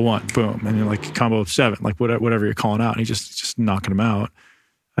combo 1, boom. And then like combo 7, like whatever you're calling out. And he's just knocking them out.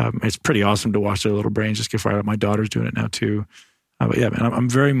 It's pretty awesome to watch their little brains just get fired up. My daughter's doing it now too. But yeah, man, I'm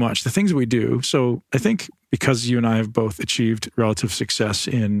very much the things we do. So I think because you and I have both achieved relative success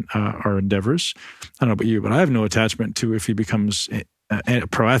in our endeavors, I don't know about you, but I have no attachment to if he becomes a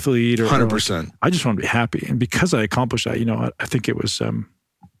pro athlete or 100%. I just want to be happy. And because I accomplished that, I think it was,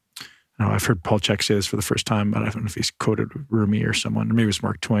 I've heard Paul Chek say this for the first time, but I don't know if he's quoted Rumi or someone, or maybe it was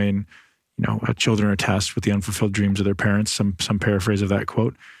Mark Twain, children are tasked with the unfulfilled dreams of their parents, some paraphrase of that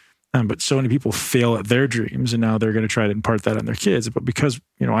quote. But so many people fail at their dreams, and now they're going to try to impart that on their kids. But because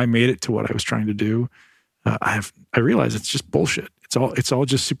I made it to what I was trying to do, I realize it's just bullshit. It's all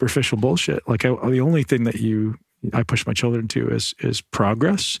just superficial bullshit. Like the only thing that I push my children to is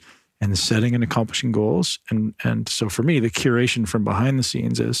progress and setting and accomplishing goals. And so for me, the curation from behind the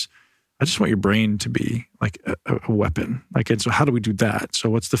scenes is I just want your brain to be like a weapon. Like, and so how do we do that? So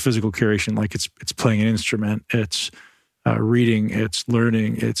what's the physical curation? Like it's playing an instrument. It's reading, it's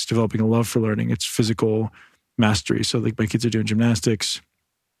learning, it's developing a love for learning, it's physical mastery. So like my kids are doing gymnastics,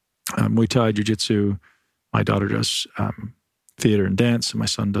 Muay Thai, Jiu-Jitsu. My daughter does theater and dance, and my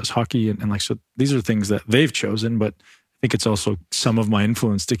son does hockey. And like, so these are things that they've chosen, but I think it's also some of my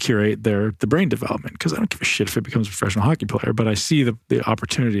influence to curate the brain development, because I don't give a shit if it becomes a professional hockey player, but I see the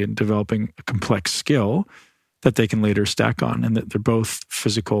opportunity in developing a complex skill that they can later stack on, and that they're both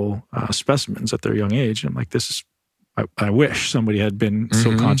physical specimens at their young age. And I'm like, I wish somebody had been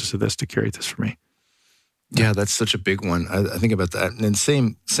so conscious of this to curate this for me. Yeah, that's such a big one. I think about that. And then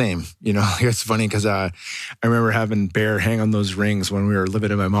same. It's funny because I remember having Bear hang on those rings when we were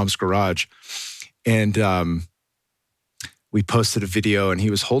living in my mom's garage. And we posted a video, and he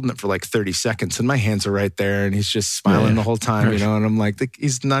was holding it for like 30 seconds. And my hands are right there, and he's just smiling the whole time, and I'm like,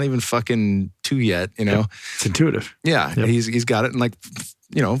 he's not even fucking 2 yet, Yeah. It's intuitive. Yeah, yep. He's got it. And like,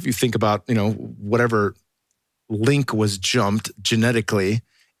 if you think about, whatever link was jumped genetically,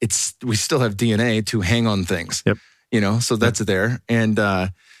 we still have DNA to hang on things. Yep. So that's there. And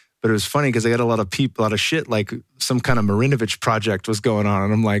but it was funny because I got a lot of shit, like some kind of Marinovich project was going on,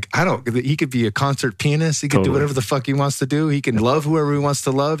 and I'm like, he could be a concert pianist, he could do whatever the fuck he wants to do, he can love whoever he wants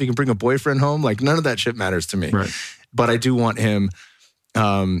to love, he can bring a boyfriend home, like none of that shit matters to me. Right. But I do want him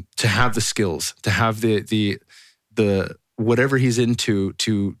to have the skills, to have the whatever he's into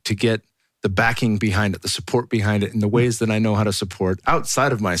to get the backing behind it, the support behind it in the ways that I know how to support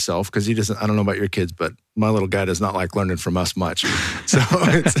outside of myself. Because I don't know about your kids, but my little guy does not like learning from us much. So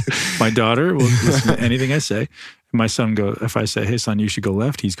my daughter will listen to anything I say. My son if I say, hey son, you should go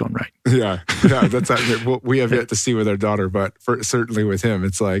left, he's going right. Yeah, that's we have yet to see with our daughter, but certainly with him,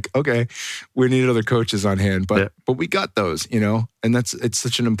 it's like, okay, we need other coaches on hand, but we got those, and it's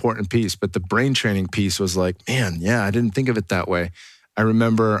such an important piece. But the brain training piece was like, man, yeah, I didn't think of it that way. I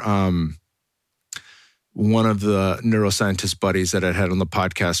remember one of the neuroscientist buddies that I had on the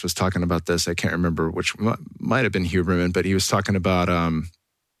podcast was talking about this. I can't remember which, might have been Huberman, but he was talking about, I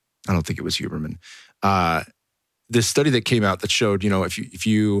don't think it was Huberman. This study that came out that showed, if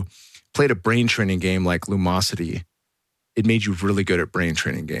you played a brain training game like Lumosity, it made you really good at brain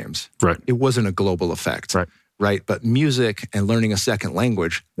training games. Right. It wasn't a global effect. Right. But music and learning a second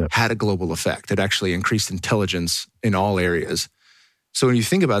language had a global effect. It actually increased intelligence in all areas. So when you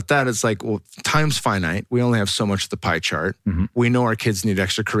think about that, it's like, well, time's finite. We only have so much of the pie chart. Mm-hmm. We know our kids need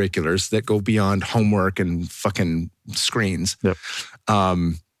extracurriculars that go beyond homework and fucking screens. Yep.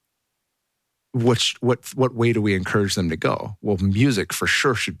 What way do we encourage them to go? Well, music for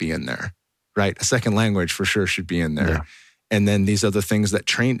sure should be in there, right? A second language for sure should be in there. Yeah. And then these other things that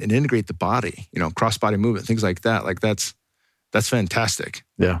train and integrate the body, cross-body movement, things like that. Like that's fantastic.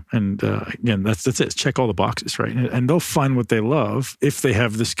 Yeah. And again, that's it. Check all the boxes, right? And they'll find what they love if they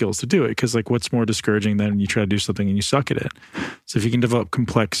have the skills to do it. Because like what's more discouraging than you try to do something and you suck at it? So if you can develop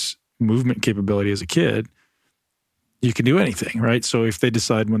complex movement capability as a kid, you can do anything, right? So if they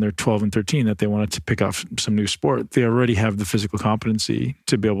decide when they're 12 and 13 that they wanted to pick up some new sport, they already have the physical competency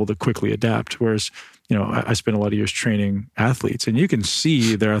to be able to quickly adapt. Whereas, I spent a lot of years training athletes, and you can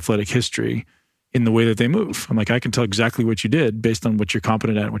see their athletic history in the way that they move. I'm like, I can tell exactly what you did based on what you're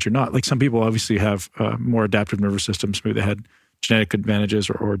competent at and what you're not. Like some people obviously have more adaptive nervous systems. Maybe they had genetic advantages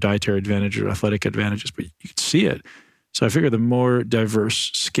or dietary advantages or athletic advantages, but you can see it. So I figure the more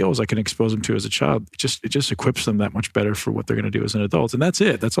diverse skills I can expose them to as a child, it just equips them that much better for what they're going to do as an adult. And that's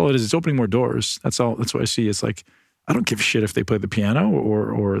it. That's all it is. It's opening more doors. That's all. That's what I see. It's like, I don't give a shit if they play the piano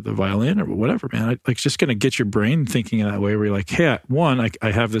or the violin or whatever, man. It's just going to get your brain thinking in that way where you're like, hey, one,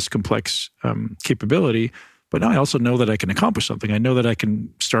 I have this complex capability, but now I also know that I can accomplish something. I know that I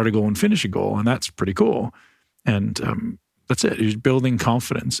can start a goal and finish a goal, and that's pretty cool. And that's it. You're building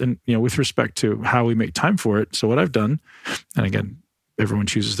confidence. And, with respect to how we make time for it. So what I've done, and again, everyone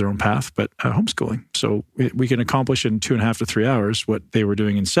chooses their own path, but homeschooling. So we can accomplish in 2.5 to 3 hours what they were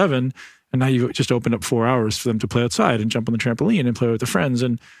doing in 7. And now you've just opened up 4 hours for them to play outside and jump on the trampoline and play with their friends.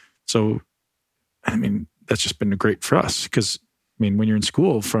 And so, that's just been great for us. Because, when you're in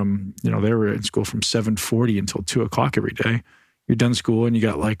school from, they were in school from 7:40 until 2:00 every day. You're done school and you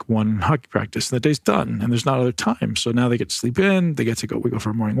got like one hockey practice and the day's done and there's not other time. So now they get to sleep in, we go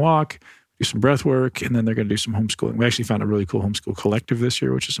for a morning walk, do some breath work, and then they're going to do some homeschooling. We actually found a really cool homeschool collective this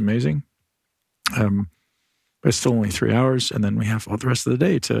year, which is amazing. But it's still only 3 hours. And then we have all the rest of the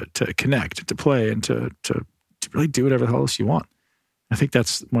day to connect, to play, and to really do whatever the hell else you want. I think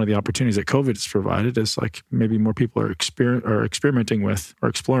that's one of the opportunities that COVID has provided, is like maybe more people are experimenting with or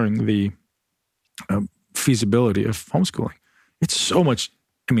exploring the feasibility of homeschooling. It's so much,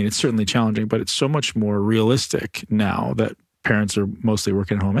 it's certainly challenging, but it's so much more realistic now that parents are mostly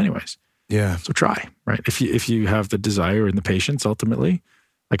working at home anyways. Yeah. So try, right? If you have the desire and the patience, ultimately,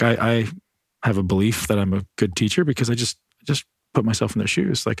 like I have a belief that I'm a good teacher because I just put myself in their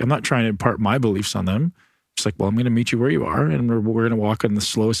shoes. Like, I'm not trying to impart my beliefs on them. It's like, well, I'm going to meet you where you are, and we're going to walk on the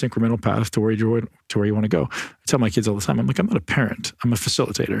slowest incremental path to where you want to go. I tell my kids all the time, I'm like, I'm not a parent. I'm a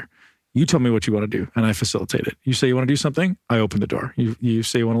facilitator. You tell me what you want to do, and I facilitate it. You say you want to do something, I open the door. You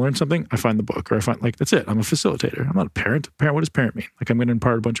say you want to learn something, I find the book, or I find, like, that's it. I'm a facilitator. I'm not a parent. Parent, what does parent mean? Like, I'm going to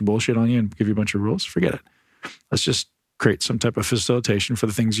impart a bunch of bullshit on you and give you a bunch of rules? Forget it. Let's just create some type of facilitation for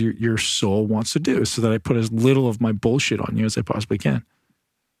the things your soul wants to do, so that I put as little of my bullshit on you as I possibly can.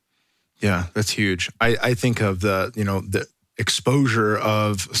 Yeah, that's huge. I think of the exposure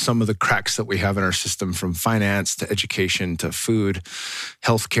of some of the cracks that we have in our system, from finance to education to food,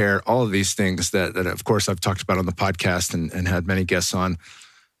 healthcare, all of these things that of course I've talked about on the podcast and had many guests on.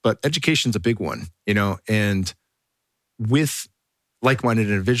 But education's a big one, and with like-minded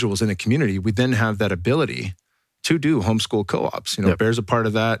individuals in a community, we then have that ability to do homeschool co-ops. Yep. Bear's a part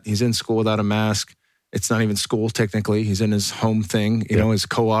of that. He's in school without a mask. It's not even school technically. He's in his home thing, his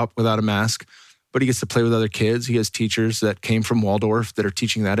co-op without a mask. But he gets to play with other kids. He has teachers that came from Waldorf that are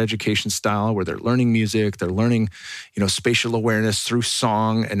teaching that education style, where they're learning music, they're learning, spatial awareness through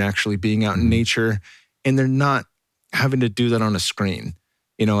song and actually being out in nature. And they're not having to do that on a screen,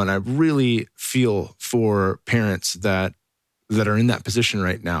 and I really feel for parents that are in that position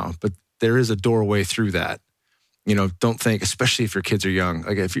right now. But there is a doorway through that. Don't think, especially if your kids are young,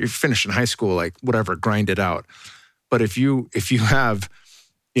 like if you're finishing high school, like whatever, grind it out. But if you have,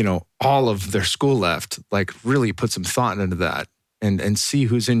 all of their school left, like really put some thought into that and see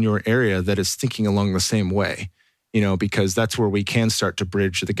who's in your area that is thinking along the same way, because that's where we can start to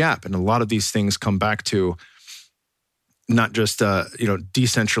bridge the gap. And a lot of these things come back to not just,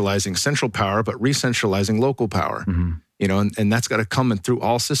 decentralizing central power, but re-centralizing local power, and that's got to come in through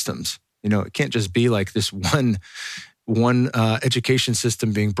all systems. It can't just be like this one education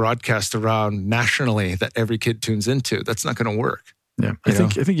system being broadcast around nationally that every kid tunes into. That's not going to work. Yeah, I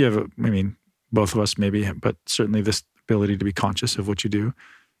think you have. Both of us maybe, but certainly this ability to be conscious of what you do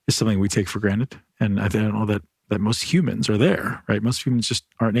is something we take for granted. And I don't know that most humans are there, right? Most humans just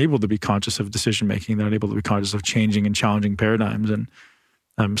aren't able to be conscious of decision making. They're not able to be conscious of changing and challenging paradigms.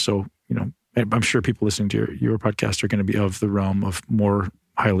 And so I'm sure people listening to your podcast are going to be of the realm of more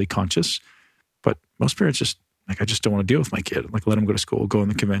highly conscious. But most parents just I just don't want to deal with my kid. Like, let him go to school, go in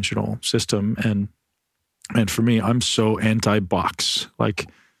the conventional system. And for me, I'm so anti-box. Like,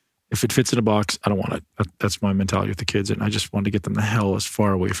 if it fits in a box, I don't want it. That's my mentality with the kids. And I just wanted to get them the hell as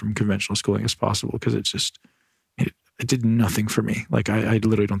far away from conventional schooling as possible, because it did nothing for me. Like, I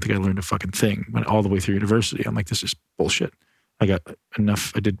literally don't think I learned a fucking thing when all the way through university. I'm like, this is bullshit. I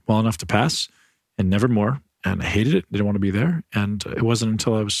did well enough to pass and never more. And I hated it. Didn't want to be there. And it wasn't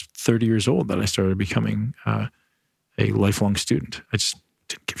until I was 30 years old that I started becoming a lifelong student. I just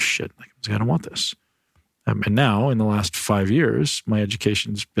didn't give a shit. Like, I was like, I don't want this. And now, in the last 5 years, my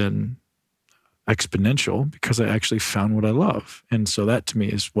education's been exponential because I actually found what I love. And so that, to me,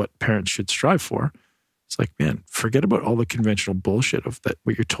 is what parents should strive for. It's like, man, forget about all the conventional bullshit of that,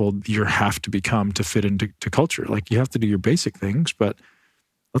 what you're told you have to become to fit into culture. Like, you have to do your basic things, but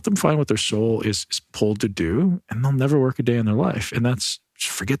let them find what their soul is pulled to do, and they'll never work a day in their life. And that's,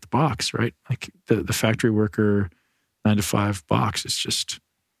 just forget the box, right? Like the factory worker 9-to-5 box. It's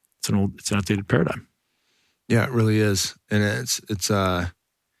an outdated paradigm. Yeah, it really is. And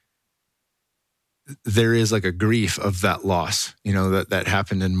there is like a grief of that loss, that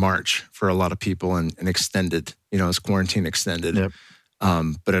happened in March for a lot of people and extended, as quarantine extended. Yep.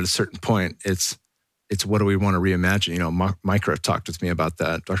 But at a certain point, it's what do we want to reimagine? Micra talked with me about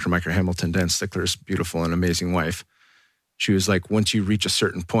that. Dr. Micra Hamilton, Dan Stickler's beautiful and amazing wife. She was like, once you reach a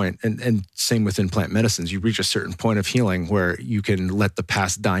certain point, and same within plant medicines, you reach a certain point of healing where you can let the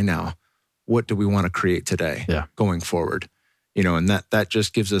past die now. What do we want to create today going forward? And that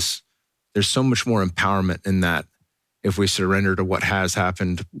just gives us, there's so much more empowerment in that if we surrender to what has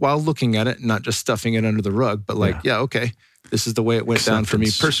happened while looking at it, not just stuffing it under the rug, but okay, this is the way it went down for me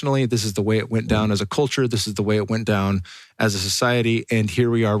personally. This is the way it went down as a culture. This is the way it went down as a society. And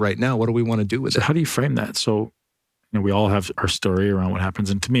here we are right now. What do we want to do with it? So how do you frame that? So, we all have our story around what happens.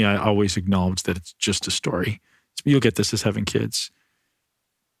 And to me, I always acknowledge that it's just a story. So you'll get this as having kids.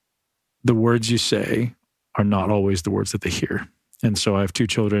 The words you say are not always the words that they hear. And so I have 2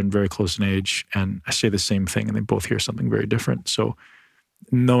 children, very close in age, and I say the same thing, and they both hear something very different. So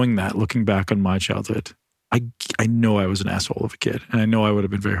knowing that, looking back on my childhood, I know I was an asshole of a kid, and I know I would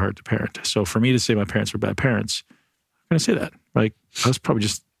have been very hard to parent. So for me to say my parents were bad parents, I'm going to say that. Like, I was probably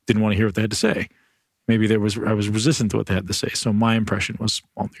just didn't want to hear what they had to say. Maybe I was resistant to what they had to say. So my impression was,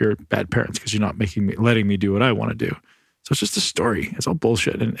 well, you're bad parents because you're not letting me do what I want to do. So it's just a story. It's all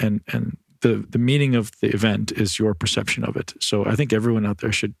bullshit. And the meaning of the event is your perception of it. So I think everyone out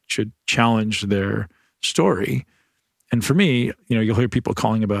there should challenge their story. And for me, you'll hear people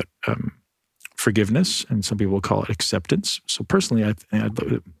calling about forgiveness, and some people call it acceptance. So personally,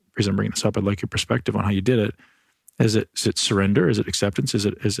 the reason I'm bringing this up, I'd like your perspective on how you did it. Is it surrender? Is it acceptance? Is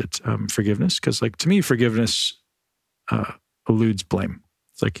it forgiveness? Because to me, forgiveness eludes blame.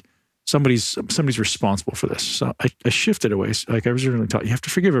 It's like somebody's responsible for this. So I shifted away. Like, I was originally taught, you have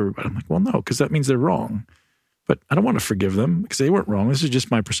to forgive everybody. I'm like, well, no, because that means they're wrong. But I don't want to forgive them because they weren't wrong. This is just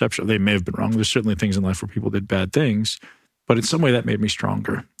my perception. They may have been wrong. There's certainly things in life where people did bad things, but in some way that made me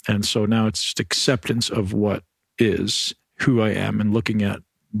stronger. And so now it's just acceptance of what is, who I am, and looking at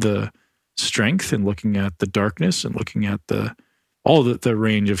the strength and looking at the darkness and looking at all the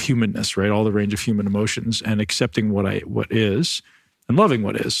range of humanness, right? All the range of human emotions, and accepting what is and loving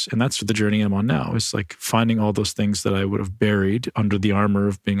what is. And that's the journey I'm on now. It's like finding all those things that I would have buried under the armor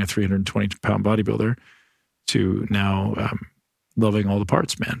of being a 320-pound bodybuilder to now loving all the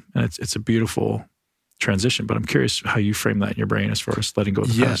parts, man. And it's a beautiful transition, but I'm curious how you frame that in your brain as far as letting go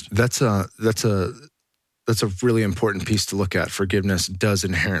of the past. That's a really important piece to look at. Forgiveness does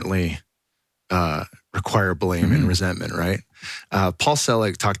inherently require blame and resentment, right? Paul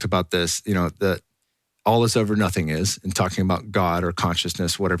Selig talked about this, that all is over, nothing is, and talking about God or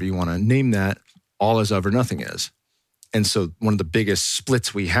consciousness, whatever you want to name that, all is over, nothing is. And so one of the biggest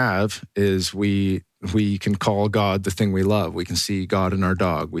splits we have is we can call God the thing we love. We can see God in our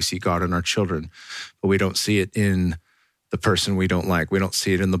dog. We see God in our children, but we don't see it in the person we don't like. We don't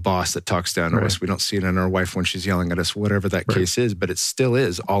see it in the boss that talks down to us. We don't see it in our wife when she's yelling at us, whatever that case is, but it still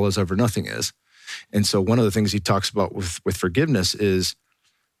is all is over, nothing is. And so one of the things he talks about with forgiveness is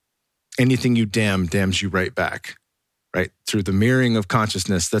anything you damns you right back, right? Through the mirroring of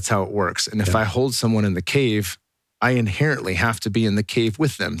consciousness, that's how it works. And if I hold someone in the cave, I inherently have to be in the cave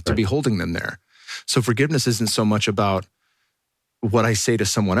with them to be holding them there. So forgiveness isn't so much about what I say to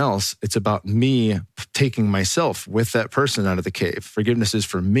someone else. It's about me taking myself with that person out of the cave. Forgiveness is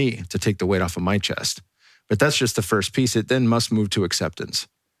for me to take the weight off of my chest. But that's just the first piece. It then must move to acceptance,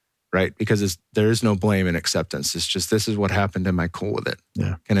 right? Because there is no blame in acceptance. It's just, this is what happened. Am I cool with it?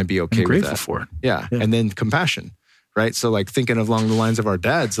 Yeah. Can I be okay with that? I'm grateful for it. Yeah. And then compassion, right? So like thinking along the lines of our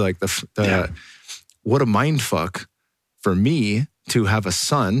dads, like what a mind fuck for me to have a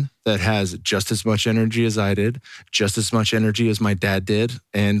son that has just as much energy as I did, just as much energy as my dad did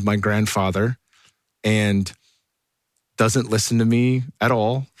and my grandfather, and doesn't listen to me at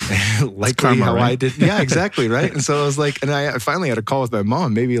all. Likely how I did. Yeah, exactly. Right. And so I was like, and I finally had a call with my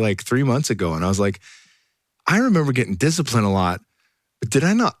mom maybe like 3 months ago. And I was like, I remember getting disciplined a lot, but did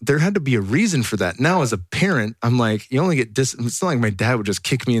I not? There had to be a reason for that. Now as a parent, I'm like, you only get disciplined. It's not like my dad would just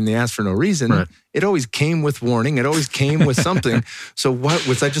kick me in the ass for no reason. Right. It always came with warning. It always came with something. So what,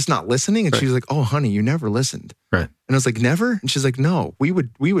 was I just not listening? And she was like, oh, honey, you never listened. Right. And I was like, never? And she's like, no, we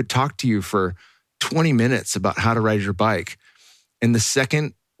would talk to you for 20 minutes about how to ride your bike. And the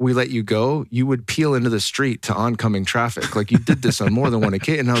second we let you go, you would peel into the street to oncoming traffic. Like you did this on more than one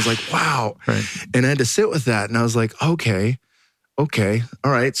occasion. And I was like, wow. Right. And I had to sit with that. And I was like, okay.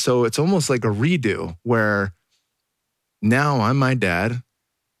 All right. So it's almost like a redo where now I'm my dad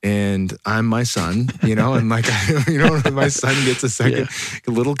and I'm my son, and like, my son gets a second,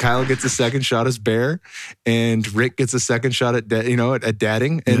 little Kyle gets a second shot as Bear, and Rick gets a second shot at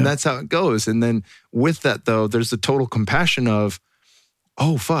dadding. And that's how it goes. And then with that though, there's the total compassion of,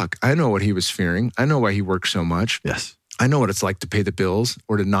 oh fuck, I know what he was fearing. I know why he worked so much. Yes. I know what it's like to pay the bills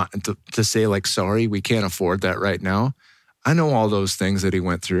or to say like, sorry, we can't afford that right now. I know all those things that he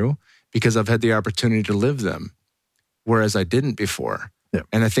went through because I've had the opportunity to live them, whereas I didn't before. Yep.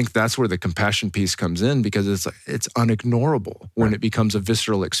 And I think that's where the compassion piece comes in, because it's unignorable when it becomes a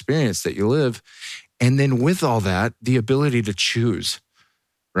visceral experience that you live. And then with all that, the ability to choose,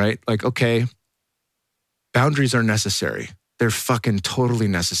 right? Like, okay, boundaries are necessary. They're fucking totally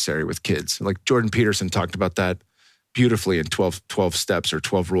necessary with kids. Like Jordan Peterson talked about that beautifully in 12 steps or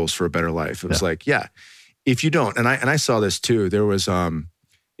 12 rules for a better life. It was like, if you don't, and I saw this too, there was, growing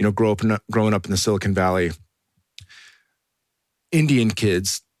up in the Silicon Valley,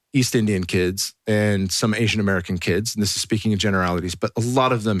 East Indian kids, and some Asian American kids, and this is speaking in generalities, but a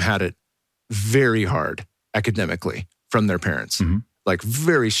lot of them had it very hard academically from their parents, like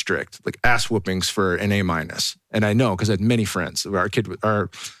very strict, like ass whoopings for an A-. And I know because I had many friends. We had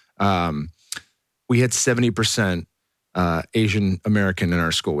 70% Asian American in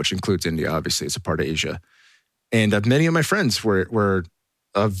our school, which includes India, obviously, it's a part of Asia. And many of my friends were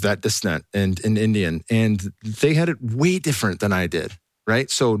of that descent and Indian, and they had it way different than I did, right?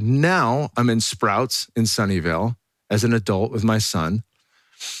 So now I'm in Sprouts in Sunnyvale as an adult with my son,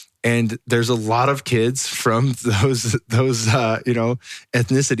 and there's a lot of kids from those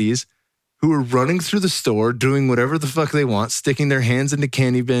ethnicities who are running through the store, doing whatever the fuck they want, sticking their hands into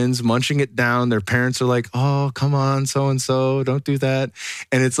candy bins, munching it down. Their parents are like, oh, come on, so-and-so, don't do that.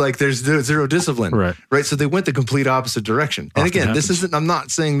 And it's like, there's zero discipline, right? So they went the complete opposite direction. And again, I'm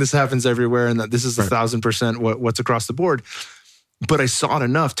not saying this happens everywhere and that this is 1,000% what's across the board, but I saw it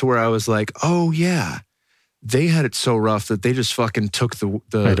enough to where I was like, oh yeah, they had it so rough that they just fucking took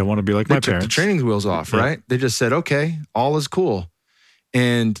I don't want to be like my parents. The training wheels off, right? They just said, okay, all is cool.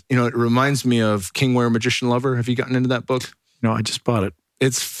 And, it reminds me of King Ware, Magician Lover. Have you gotten into that book? No, I just bought it.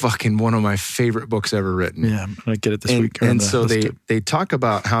 It's fucking one of my favorite books ever written. Yeah, I'm going to get it this week. And so they talk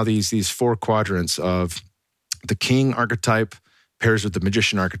about how these 4 quadrants of the king archetype pairs with the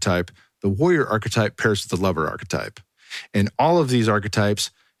magician archetype, the warrior archetype pairs with the lover archetype. And all of these archetypes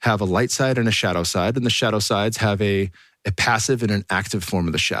have a light side and a shadow side, and the shadow sides have a passive and an active form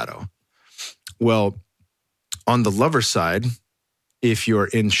of the shadow. Well, on the lover side, if you're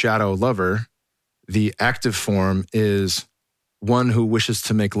in shadow lover, the active form is one who wishes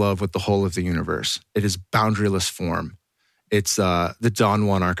to make love with the whole of the universe. It is boundaryless form. It's the Don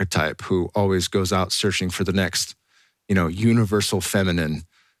Juan archetype who always goes out searching for the next, universal feminine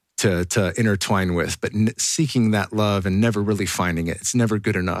to intertwine with, but seeking that love and never really finding it. It's never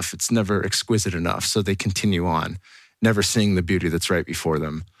good enough. It's never exquisite enough. So they continue on, never seeing the beauty that's right before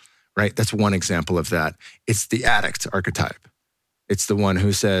them, right? That's one example of that. It's the addict archetype. It's the one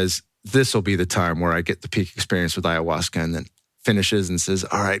who says, this will be the time where I get the peak experience with ayahuasca, and then finishes and says,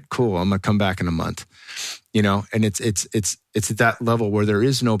 all right, cool, I'm going to come back in a month. And it's at that level where there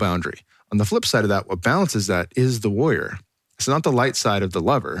is no boundary. On the flip side of that, what balances that is the warrior. It's not the light side of the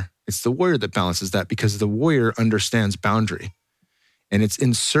lover. It's the warrior that balances that, because the warrior understands boundary, and it's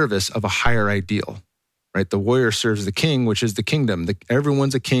in service of a higher ideal, right? The warrior serves the king, which is the kingdom.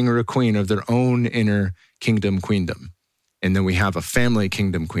 Everyone's a king or a queen of their own inner kingdom, queendom. And then we have a family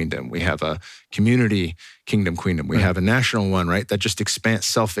kingdom, queendom. We have a community kingdom, queendom. We have a national one, right? That just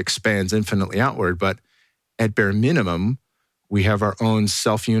self-expands infinitely outward. But at bare minimum, we have our own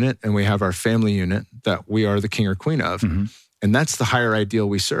self unit and we have our family unit that we are the king or queen of. And that's the higher ideal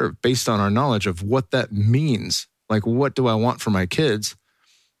we serve based on our knowledge of what that means. Like, what do I want for my kids?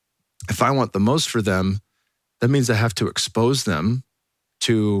 If I want the most for them, that means I have to expose them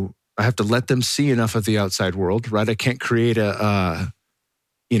to, I have to let them see enough of the outside world, right? I can't create a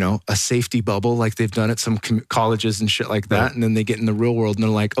safety bubble like they've done at some colleges and shit like that. Right. And then they get in the real world and they're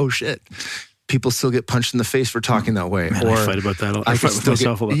like, oh shit, people still get punched in the face for talking that way. Man, or I fight about that. I fight with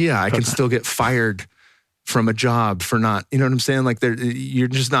myself a lot. Yeah, I can still get fired from a job for not, you know what I'm saying? Like, you're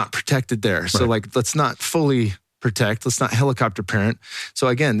just not protected there. So like, let's not fully protect. Let's not helicopter parent. So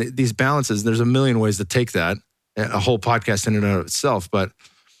again, these balances, there's a million ways to take that, a whole podcast in and of itself, but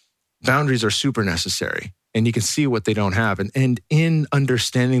boundaries are super necessary, and you can see what they don't have. And in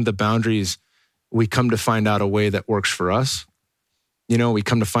understanding the boundaries, we come to find out a way that works for us. We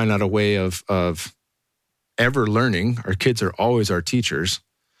come to find out a way of ever learning. Our kids are always our teachers,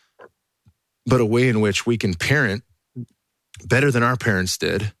 but a way in which we can parent better than our parents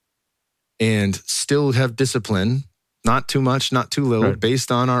did and still have discipline not too much, not too little,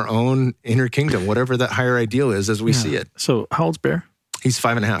 based on our own inner kingdom, whatever that higher ideal is as we see it. So how old's Bear? He's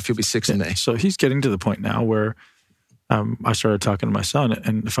 5.5. He'll be 6 in May. So he's getting to the point now where I started talking to my son,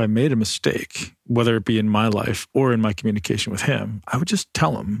 and if I made a mistake, whether it be in my life or in my communication with him, I would just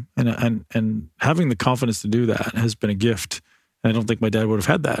tell him. And having the confidence to do that has been a gift. And I don't think my dad would have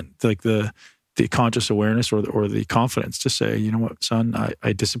had that, like the conscious awareness or the confidence to say, you know what, son,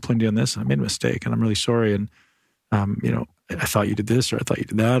 I disciplined you on this, and I made a mistake, and I'm really sorry. And I thought you did this, or I thought you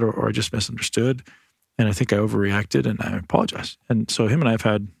did that, or I just misunderstood. And I think I overreacted, and I apologize. And so him and I have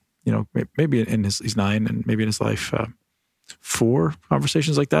had, maybe he's 9, and maybe in his life, 4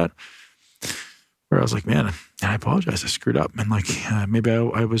 conversations like that, where I was like, man, I apologize. I screwed up. And maybe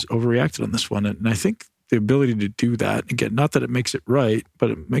I was overreacted on this one. And I think the ability to do that, again, not that it makes it right,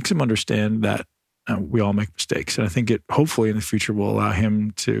 but it makes him understand that we all make mistakes. And I think it hopefully in the future will allow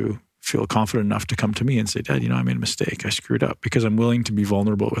him to feel confident enough to come to me and say, Dad, I made a mistake. I screwed up, because I'm willing to be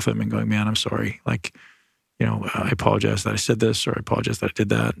vulnerable with him and going, man, I'm sorry. I apologize that I said this, or I apologize that I did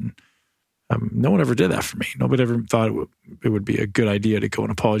that. And no one ever did that for me. Nobody ever thought it would be a good idea to go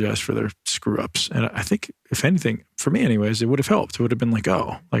and apologize for their screw ups. And I think, if anything, for me anyways, it would have helped. It would have been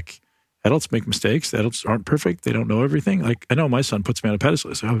adults make mistakes. Adults aren't perfect. They don't know everything. I know my son puts me on a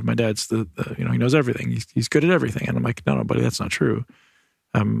pedestal. So my dad's he knows everything. He's good at everything. And I'm like, no, buddy, that's not true.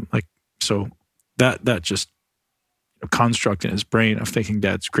 So that just construct in his brain of thinking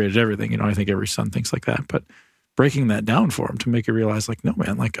dad's great at everything. I think every son thinks like that, but breaking that down for him to make it realize, no,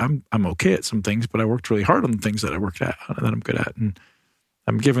 man, I'm okay at some things, but I worked really hard on the things that I worked at, that I'm good at. And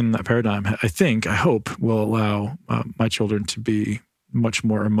I'm given that paradigm, I hope will allow my children to be much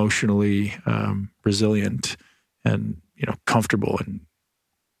more emotionally resilient and, comfortable and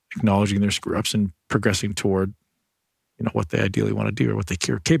acknowledging their screw ups and progressing toward, what they ideally want to do or what they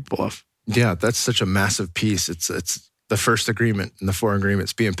are capable of. Yeah, that's such a massive piece. It's the first agreement and the 4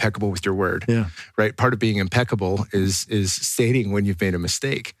 agreements: be impeccable with your word. Yeah. Right. Part of being impeccable is stating when you've made a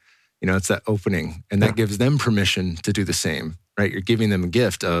mistake. It's that opening, and that gives them permission to do the same. Right. You're giving them a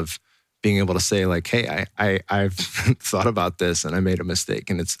gift of being able to say, hey, I've thought about this and I made a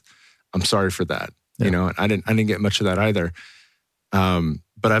mistake, and I'm sorry for that. And I didn't get much of that either.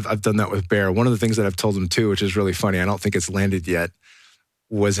 But I've done that with Bear. One of the things that I've told him too, which is really funny, I don't think it's landed yet,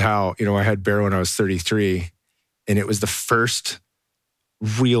 was how, I had Bear when I was 33, and it was the first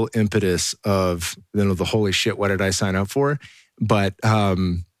real impetus of, the holy shit, what did I sign up for? But a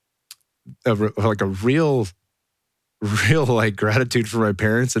real gratitude for my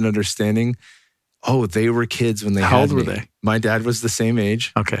parents and understanding, they were kids when they had me. How old were they? My dad was the same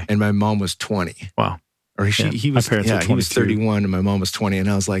age. Okay. And my mom was 20. Wow. Or he was 31 and my mom was 20.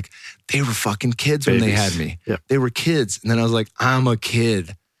 And I was like, they were fucking kids when they had me. Yep. They were kids. And then I was like, I'm a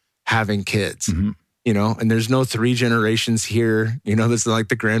kid having kids. Mm-hmm. And there's no 3 generations here. This is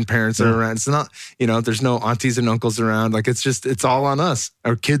the grandparents are around. It's not, there's no aunties and uncles around. It's all on us.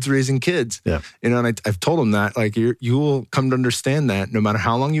 Our kids raising kids. Yeah. And I've told them that, you will come to understand that no matter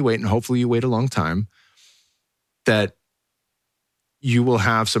how long you wait, and hopefully you wait a long time, that you will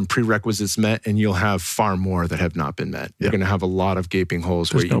have some prerequisites met, and you'll have far more that have not been met. You're going to have a lot of gaping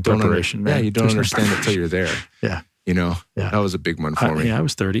holes where you don't understand it till you're there. Yeah. That was a big one for me. I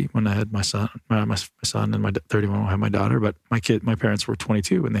was 30 when I had my son, and 31 when I had my daughter. But my parents were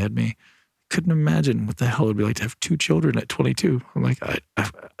 22 when they had me. Couldn't imagine what the hell it would be like to have 2 children at 22. I'm like,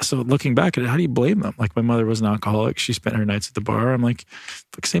 so looking back at it, how do you blame them? My mother was an alcoholic. She spent her nights at the bar. I'm like,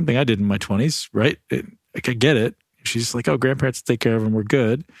 same thing I did in my 20s, right? I get it. She's like, grandparents take care of them. We're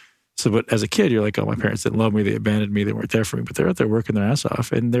good. So, but as a kid, you're like, my parents didn't love me. They abandoned me. They weren't there for me. But they're out there working their ass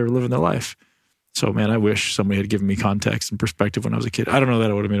off, and they were living their life. So, man, I wish somebody had given me context and perspective when I was a kid. I don't know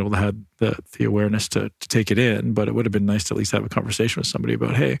that I would have been able to have the awareness to take it in, but it would have been nice to at least have a conversation with somebody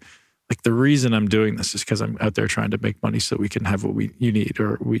about, hey, the reason I'm doing this is because I'm out there trying to make money so we can have what you need,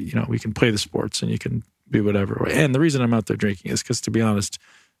 or we can play the sports and you can do whatever. And the reason I'm out there drinking is because, to be honest,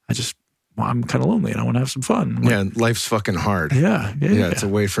 I'm kind of lonely and I want to have some fun. Life's fucking hard. Yeah. It's a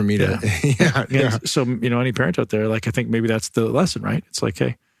way for me to. So, any parent out there, I think maybe that's the lesson, right? It's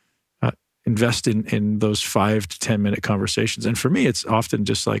hey, invest in those 5 to 10 minute conversations. And for me, it's often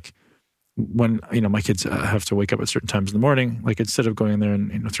just when, my kids have to wake up at certain times in the morning, instead of going in there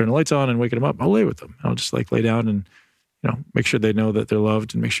and turn the lights on and waking them up, I'll lay with them. I'll just lay down and, make sure they know that they're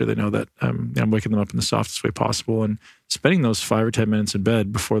loved, and make sure they know that I'm waking them up in the softest way possible. And spending those 5 or 10 minutes in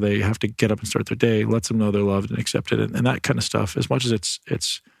bed before they have to get up and start their day lets them know they're loved and accepted, and that kind of stuff. As much as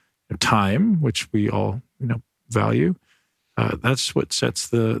it's time, which we all value, that's what sets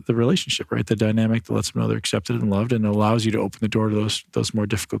the relationship, right? The dynamic that lets them know they're accepted and loved, and allows you to open the door to those more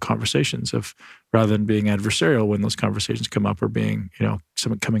difficult conversations of, rather than being adversarial when those conversations come up, or being,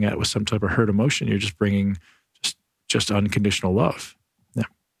 someone coming at it with some type of hurt emotion. You're just bringing just unconditional love.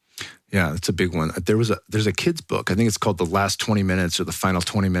 Yeah, that's a big one. There's a kid's book. I think it's called The Last 20 Minutes or The Final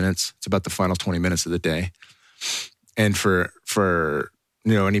 20 Minutes. It's about the final 20 minutes of the day. And for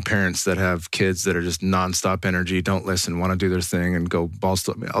any parents that have kids that are just nonstop energy, don't listen, want to do their thing and go balls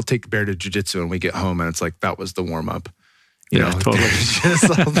to, I'll take Bear to jiu-jitsu and we get home and it's like, that was the warm up. Totally. Just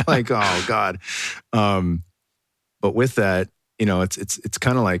like, oh God. But with that, it's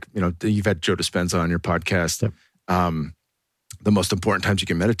kind of like, you've had Joe Dispenza on your podcast. Yep. The most important times you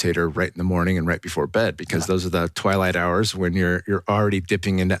can meditate are right in the morning and right before bed, because those are the twilight hours when you're already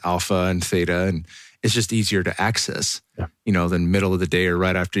dipping into alpha and theta, and it's just easier to access, than middle of the day or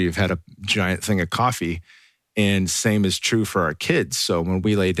right after you've had a giant thing of coffee. And same is true for our kids. So when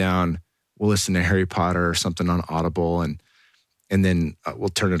we lay down, we'll listen to Harry Potter or something on Audible, and then we'll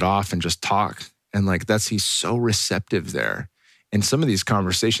turn it off and just talk. And he's so receptive there. And some of these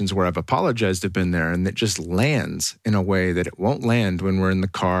conversations where I've apologized have been there, and it just lands in a way that it won't land when we're in the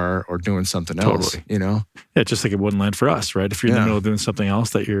car or doing something else, Yeah, just like it wouldn't land for us, right? If you're in the middle of doing something else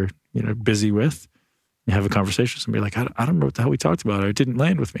that you're, busy with, you have a conversation with somebody like, I don't know what the hell we talked about. It didn't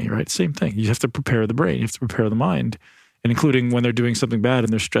land with me, right? Same thing. You have to prepare the brain. You have to prepare the mind. And including when they're doing something bad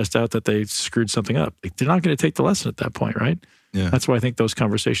and they're stressed out that they screwed something up. They're not going to take the lesson at that point, right? Yeah. That's why I think those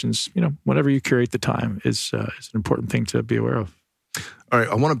conversations, whenever you curate the time, is an important thing to be aware of. All right,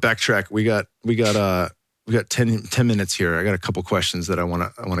 I want to backtrack. We got 10 minutes here. I got a couple questions that I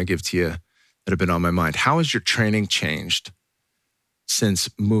want to give to you that have been on my mind. How has your training changed since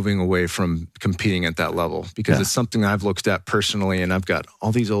moving away from competing at that level? Because it's something I've looked at personally, and I've got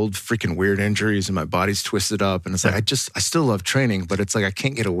all these old freaking weird injuries and my body's twisted up, and it's like I still love training, but it's like I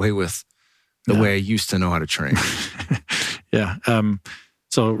can't get away with the way I used to know how to train. Yeah.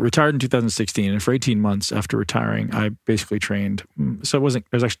 So retired in 2016, and for 18 months after retiring, I basically trained. So it was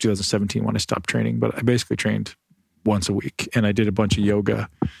actually 2017 when I stopped training, but I basically trained once a week, and I did a bunch of yoga.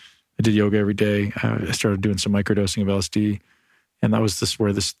 I did yoga every day. I started doing some microdosing of LSD, and that was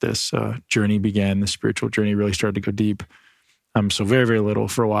where this journey began. The spiritual journey really started to go deep. So very, very little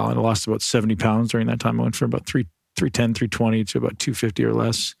for a while, and I lost about 70 pounds during that time. I went from about 310, 320 to about 250 or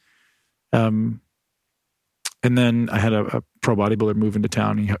less. And then I had a pro bodybuilder move into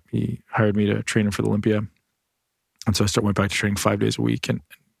town. He hired me to train him for the Olympia. And so I went back to training 5 days a week and,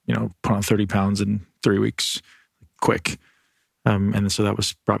 put on 30 pounds in 3 weeks, quick. And so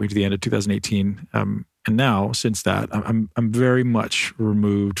that brought me to the end of 2018. And now, since that, I'm very much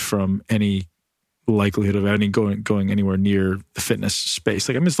removed from any likelihood of any going anywhere near the fitness space.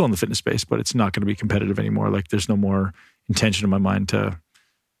 I'm still in the fitness space, but it's not going to be competitive anymore. There's no more intention in my mind to,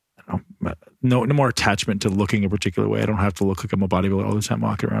 no more attachment to looking a particular way. I don't have to look like I'm a bodybuilder all the time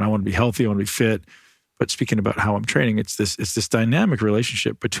walking around. I want to be healthy. I want to be fit. But speaking about how I'm training, it's this dynamic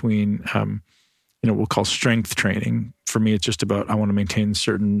relationship between, we'll call strength training. For me, it's just about, I want to maintain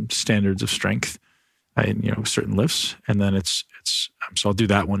certain standards of strength and, certain lifts. And then so I'll do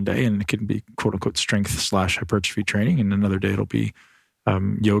that one day, and it can be quote unquote strength / hypertrophy training. And another day it'll be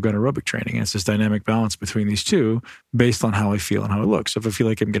yoga and aerobic training. And it's this dynamic balance between these two based on how I feel and how I look. So if I feel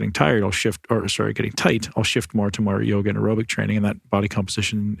like I'm getting tired, getting tight, I'll shift more to more yoga and aerobic training, and that body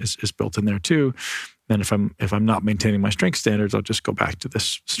composition is built in there too. Then if I'm not maintaining my strength standards, I'll just go back to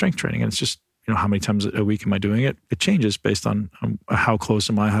this strength training. And it's just, how many times a week am I doing it? It changes based on how close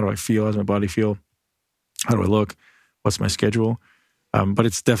am I? How do I feel? How does my body feel? How do I look? What's my schedule? But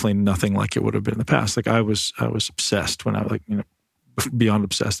it's definitely nothing like it would have been in the past. I was obsessed when I beyond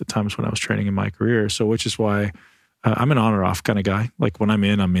obsessed at times when I was training in my career. So which is why I'm an on or off kind of guy. When I'm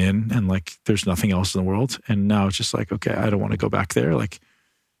in, and there's nothing else in the world. And now it's just okay, I don't want to go back there.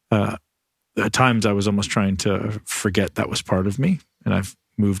 At times I was almost trying to forget that was part of me, and I've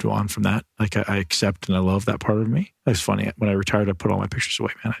moved on from that. I accept and I love that part of me. It's funny, when I retired, I put all my pictures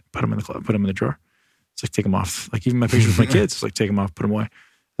away, man. I put them in the club, put them in the drawer. It's take them off. Even my pictures with my kids, take them off, put them away.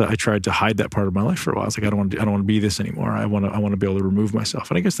 I tried to hide that part of my life for a while. I was I don't want to be this anymore. I want to be able to remove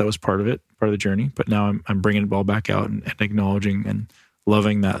myself. And I guess that was part of it, part of the journey. But now I'm bringing it all back out and acknowledging and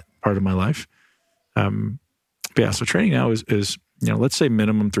loving that part of my life. So training now is let's say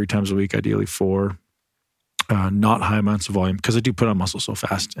minimum 3 times a week, ideally 4, not high amounts of volume, because I do put on muscle so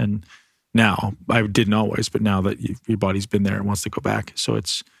fast. And now, I didn't always, but now that your body's been there and wants to go back. So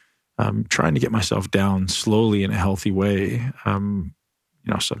it's trying to get myself down slowly in a healthy way.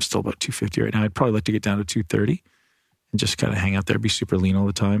 So I'm still about 250 right now. I'd probably like to get down to 230. and just kind of hang out there, be super lean all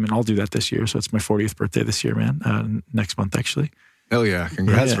the time. And I'll do that this year. So it's my 40th birthday this year, man. Next month, actually. Hell yeah.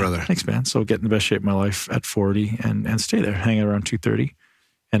 Congrats, brother. Thanks, man. So get in the best shape of my life at 40 and stay there, hang out around 230,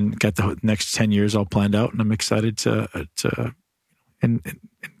 and got the next 10 years all planned out. And I'm excited to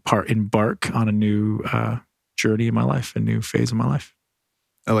embark on a new journey in my life, a new phase of my life.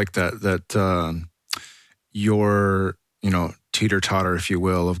 I like that your, teeter-totter, if you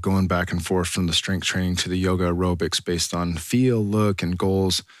will, of going back and forth from the strength training to the yoga aerobics based on feel, look, and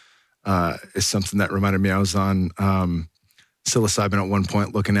goals is something that reminded me. I was on psilocybin at one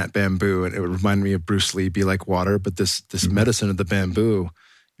point looking at bamboo, and it would remind me of Bruce Lee, be like water, but this medicine of the bamboo,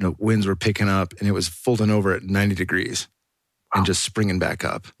 winds were picking up and it was folding over at 90 degrees and just springing back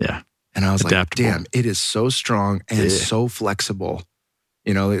up. Yeah. And I was Adaptable. like, damn, it is so strong and so flexible.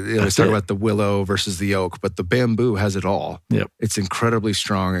 They always talk about the willow versus the oak, but the bamboo has it all. Yep. It's incredibly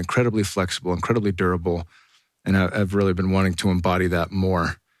strong, incredibly flexible, incredibly durable. And I've really been wanting to embody that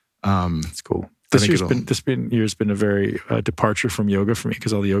more. That's cool. This year's been a very departure from yoga for me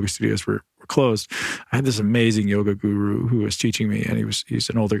because all the yoga studios were closed. I had this amazing yoga guru who was teaching me, and he's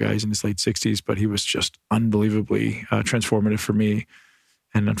an older guy. He's in his late 60s, but he was just unbelievably transformative for me.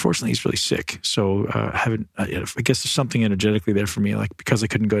 And unfortunately, he's really sick. So I guess there's something energetically there for me. Like, because I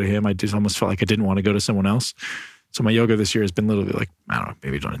couldn't go to him, I just almost felt like I didn't want to go to someone else. So my yoga this year has been literally like, I don't know,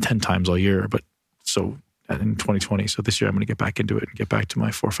 maybe done it 10 times all year. But so in 2020, so this year I'm going to get back into it and get back to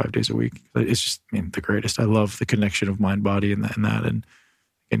my 4 or 5 days a week. It's just, the greatest. I love the connection of mind, body,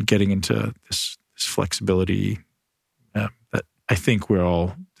 and getting into this flexibility that I think we're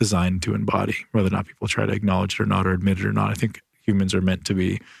all designed to embody, whether or not people try to acknowledge it or not, or admit it or not. I think humans are meant to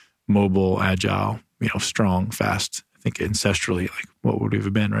be mobile, agile, strong, fast. I think ancestrally, like, what would we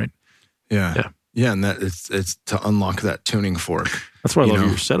have been, right? Yeah. And that it's to unlock that tuning fork. That's why I love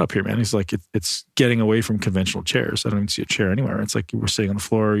your setup here, man. It's like it's getting away from conventional chairs. I don't even see a chair anywhere. It's like we're sitting on the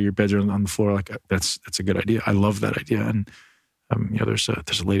floor, your beds are on the floor. Like, that's a good idea. I love that idea. And there's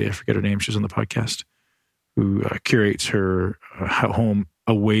a lady, I forget her name, she's on the podcast, who curates her home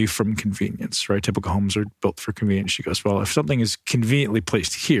away from convenience, right? Typical homes are built for convenience. She goes, well, if something is conveniently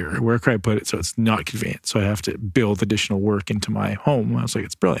placed here, where can I put it so it's not convenient? So I have to build additional work into my home. I was like,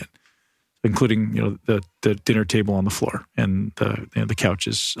 it's brilliant, including the dinner table on the floor and the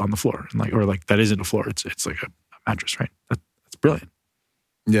couches on the floor, and that isn't a floor. It's like a mattress, right? That's brilliant.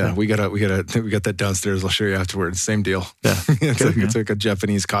 Yeah, we got that downstairs. I'll show you afterwards. Same deal. Yeah, it's like a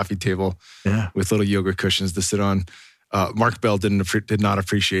Japanese coffee table. Yeah, with little yoga cushions to sit on. Mark Bell did not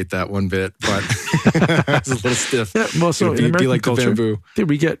appreciate that one bit, but it's a little stiff. Yeah, well, so in American like culture, the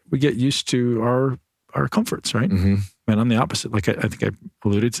bamboo. We get used to our comforts, right? Mm-hmm. And I'm the opposite. Like I think I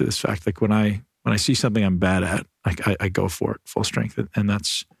alluded to this fact. Like when I see something I'm bad at, like I go for it full strength, and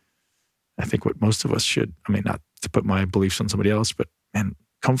that's I think what most of us should. I mean, not to put my beliefs on somebody else, but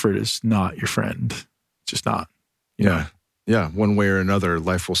comfort is not your friend. It's just not. Yeah. Yeah, one way or another,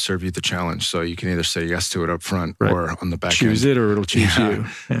 life will serve you the challenge. So you can either say yes to it up front or on the back choose end. It or it'll choose you.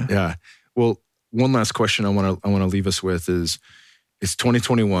 Yeah. Well, one last question I want to leave us with is, it's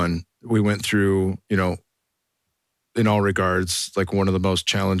 2021. We went through, in all regards, like one of the most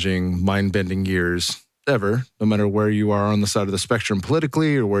challenging, mind-bending years ever, no matter where you are on the side of the spectrum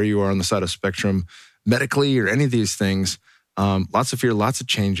politically or where you are on the side of spectrum medically or any of these things. Lots of fear, lots of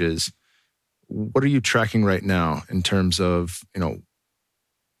changes. What are you tracking right now in terms of,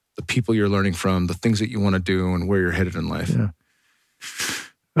 the people you're learning from, the things that you want to do, and where you're headed in life? Yeah.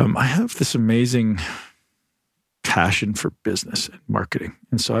 I have this amazing passion for business and marketing.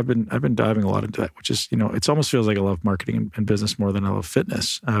 And so I've been diving a lot into that, which is, it almost feels like I love marketing and business more than I love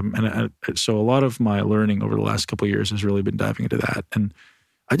fitness. So a lot of my learning over the last couple of years has really been diving into that. And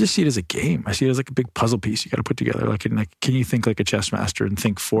I just see it as a game. I see it as like a big puzzle piece you got to put together. Can you think like a chess master and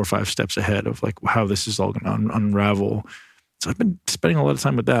think 4 or 5 steps ahead of like how this is all going to unravel? So I've been spending a lot of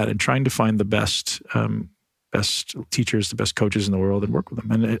time with that and trying to find the best teachers, the best coaches in the world, and work with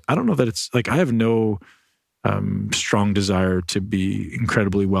them. And I don't know that it's like I have no strong desire to be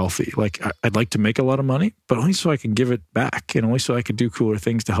incredibly wealthy. Like I'd like to make a lot of money, but only so I can give it back, and only so I could do cooler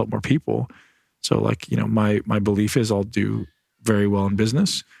things to help more people. So my belief is I'll do very well in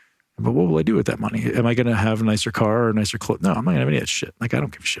business, but what will I do with that money? Am I going to have a nicer car or a nicer clothes? No, I'm not going to have any of that shit. Like I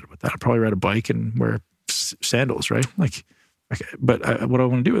don't give a shit about that. I'll probably ride a bike and wear sandals, right? But what do I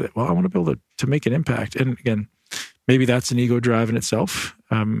want to do with it? Well, I want to be able to make an impact. And again, maybe that's an ego drive in itself.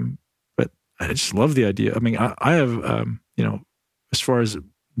 But I just love the idea. I mean, I have, as far as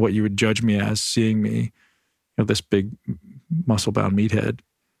what you would judge me as, seeing me, this big muscle-bound meathead,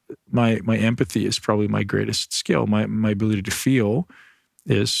 my empathy is probably my greatest skill. My ability to feel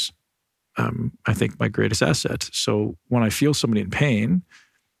is I think, my greatest asset. So when I feel somebody in pain,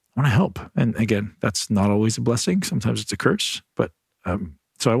 I want to help. And again, that's not always a blessing. Sometimes it's a curse. But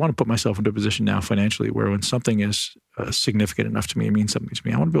so I want to put myself into a position now financially where when something is significant enough to me, it means something to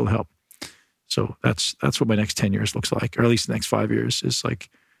me, I want to be able to help. So that's what my next 10 years looks like, or at least the next 5 years, is like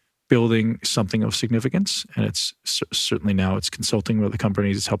building something of significance. And it's certainly now it's consulting with other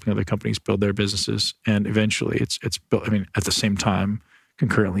companies, it's helping other companies build their businesses. And eventually it's built, at the same time,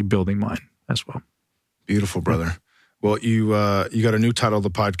 concurrently building mine as well. Beautiful, brother. Well, you got a new title of the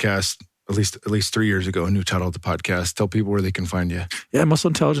podcast, at least 3 years ago, a new title of the podcast. Tell people where they can find you. Yeah, Muscle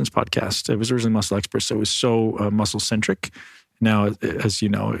Intelligence Podcast. It was originally Muscle Experts, so it was so muscle-centric. Now, as you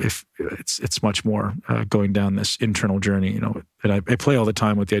know, if it's much more going down this internal journey, and I play all the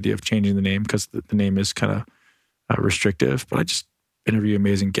time with the idea of changing the name because the name is kind of restrictive, but I just interview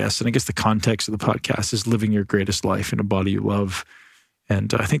amazing guests. And I guess the context of the podcast is living your greatest life in a body you love.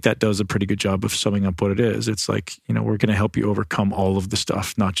 And I think that does a pretty good job of summing up what it is. It's like, we're going to help you overcome all of the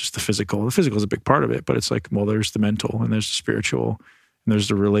stuff, not just the physical. The physical is a big part of it, but it's like, well, there's the mental and there's the spiritual and there's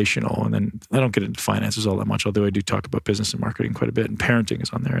the relational. And then I don't get into finances all that much, although I do talk about business and marketing quite a bit, and parenting is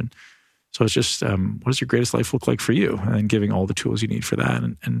on there. And so it's just, what does your greatest life look like for you? And giving all the tools you need for that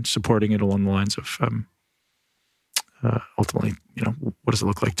and supporting it along the lines of ultimately, what does it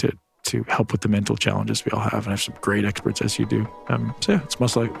look like to help with the mental challenges we all have, and I have some great experts as you do. So yeah, it's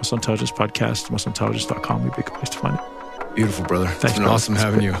Muscle Intelligence Podcast, muscleintelligence.com would be a good place to find it. Beautiful, brother. Thanks, it's been awesome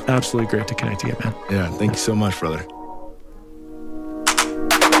having you. Absolutely great to connect again, man. Yeah, thank you so much, brother.